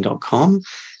of Aging.com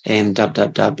and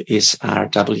www.srw.co,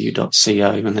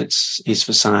 and it's S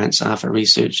for science, R for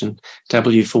research, and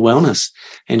W for wellness.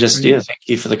 And just thank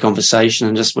you for the conversation,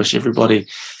 and just wish everybody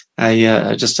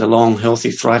just a long, healthy,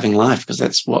 thriving life, because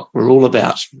that's what we're all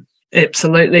about.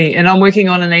 Absolutely. And I'm working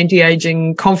on an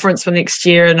anti-aging conference for next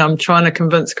year, and I'm trying to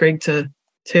convince Greg to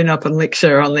turn up and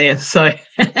lecture on there. So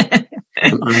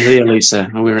I'm there, Lisa.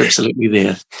 We're absolutely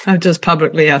there. I've just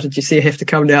publicly outed you, so you have to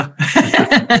come now.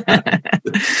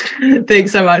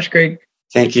 Thanks so much, Greg.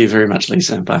 Thank you very much,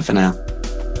 Lisa. Bye for now.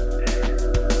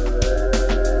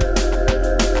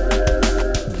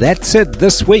 That's it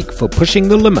this week for Pushing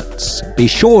the Limits. Be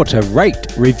sure to rate,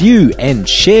 review and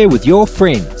share with your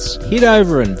friends. Head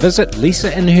over and visit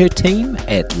Lisa and her team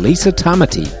at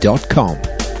lisatamati.com.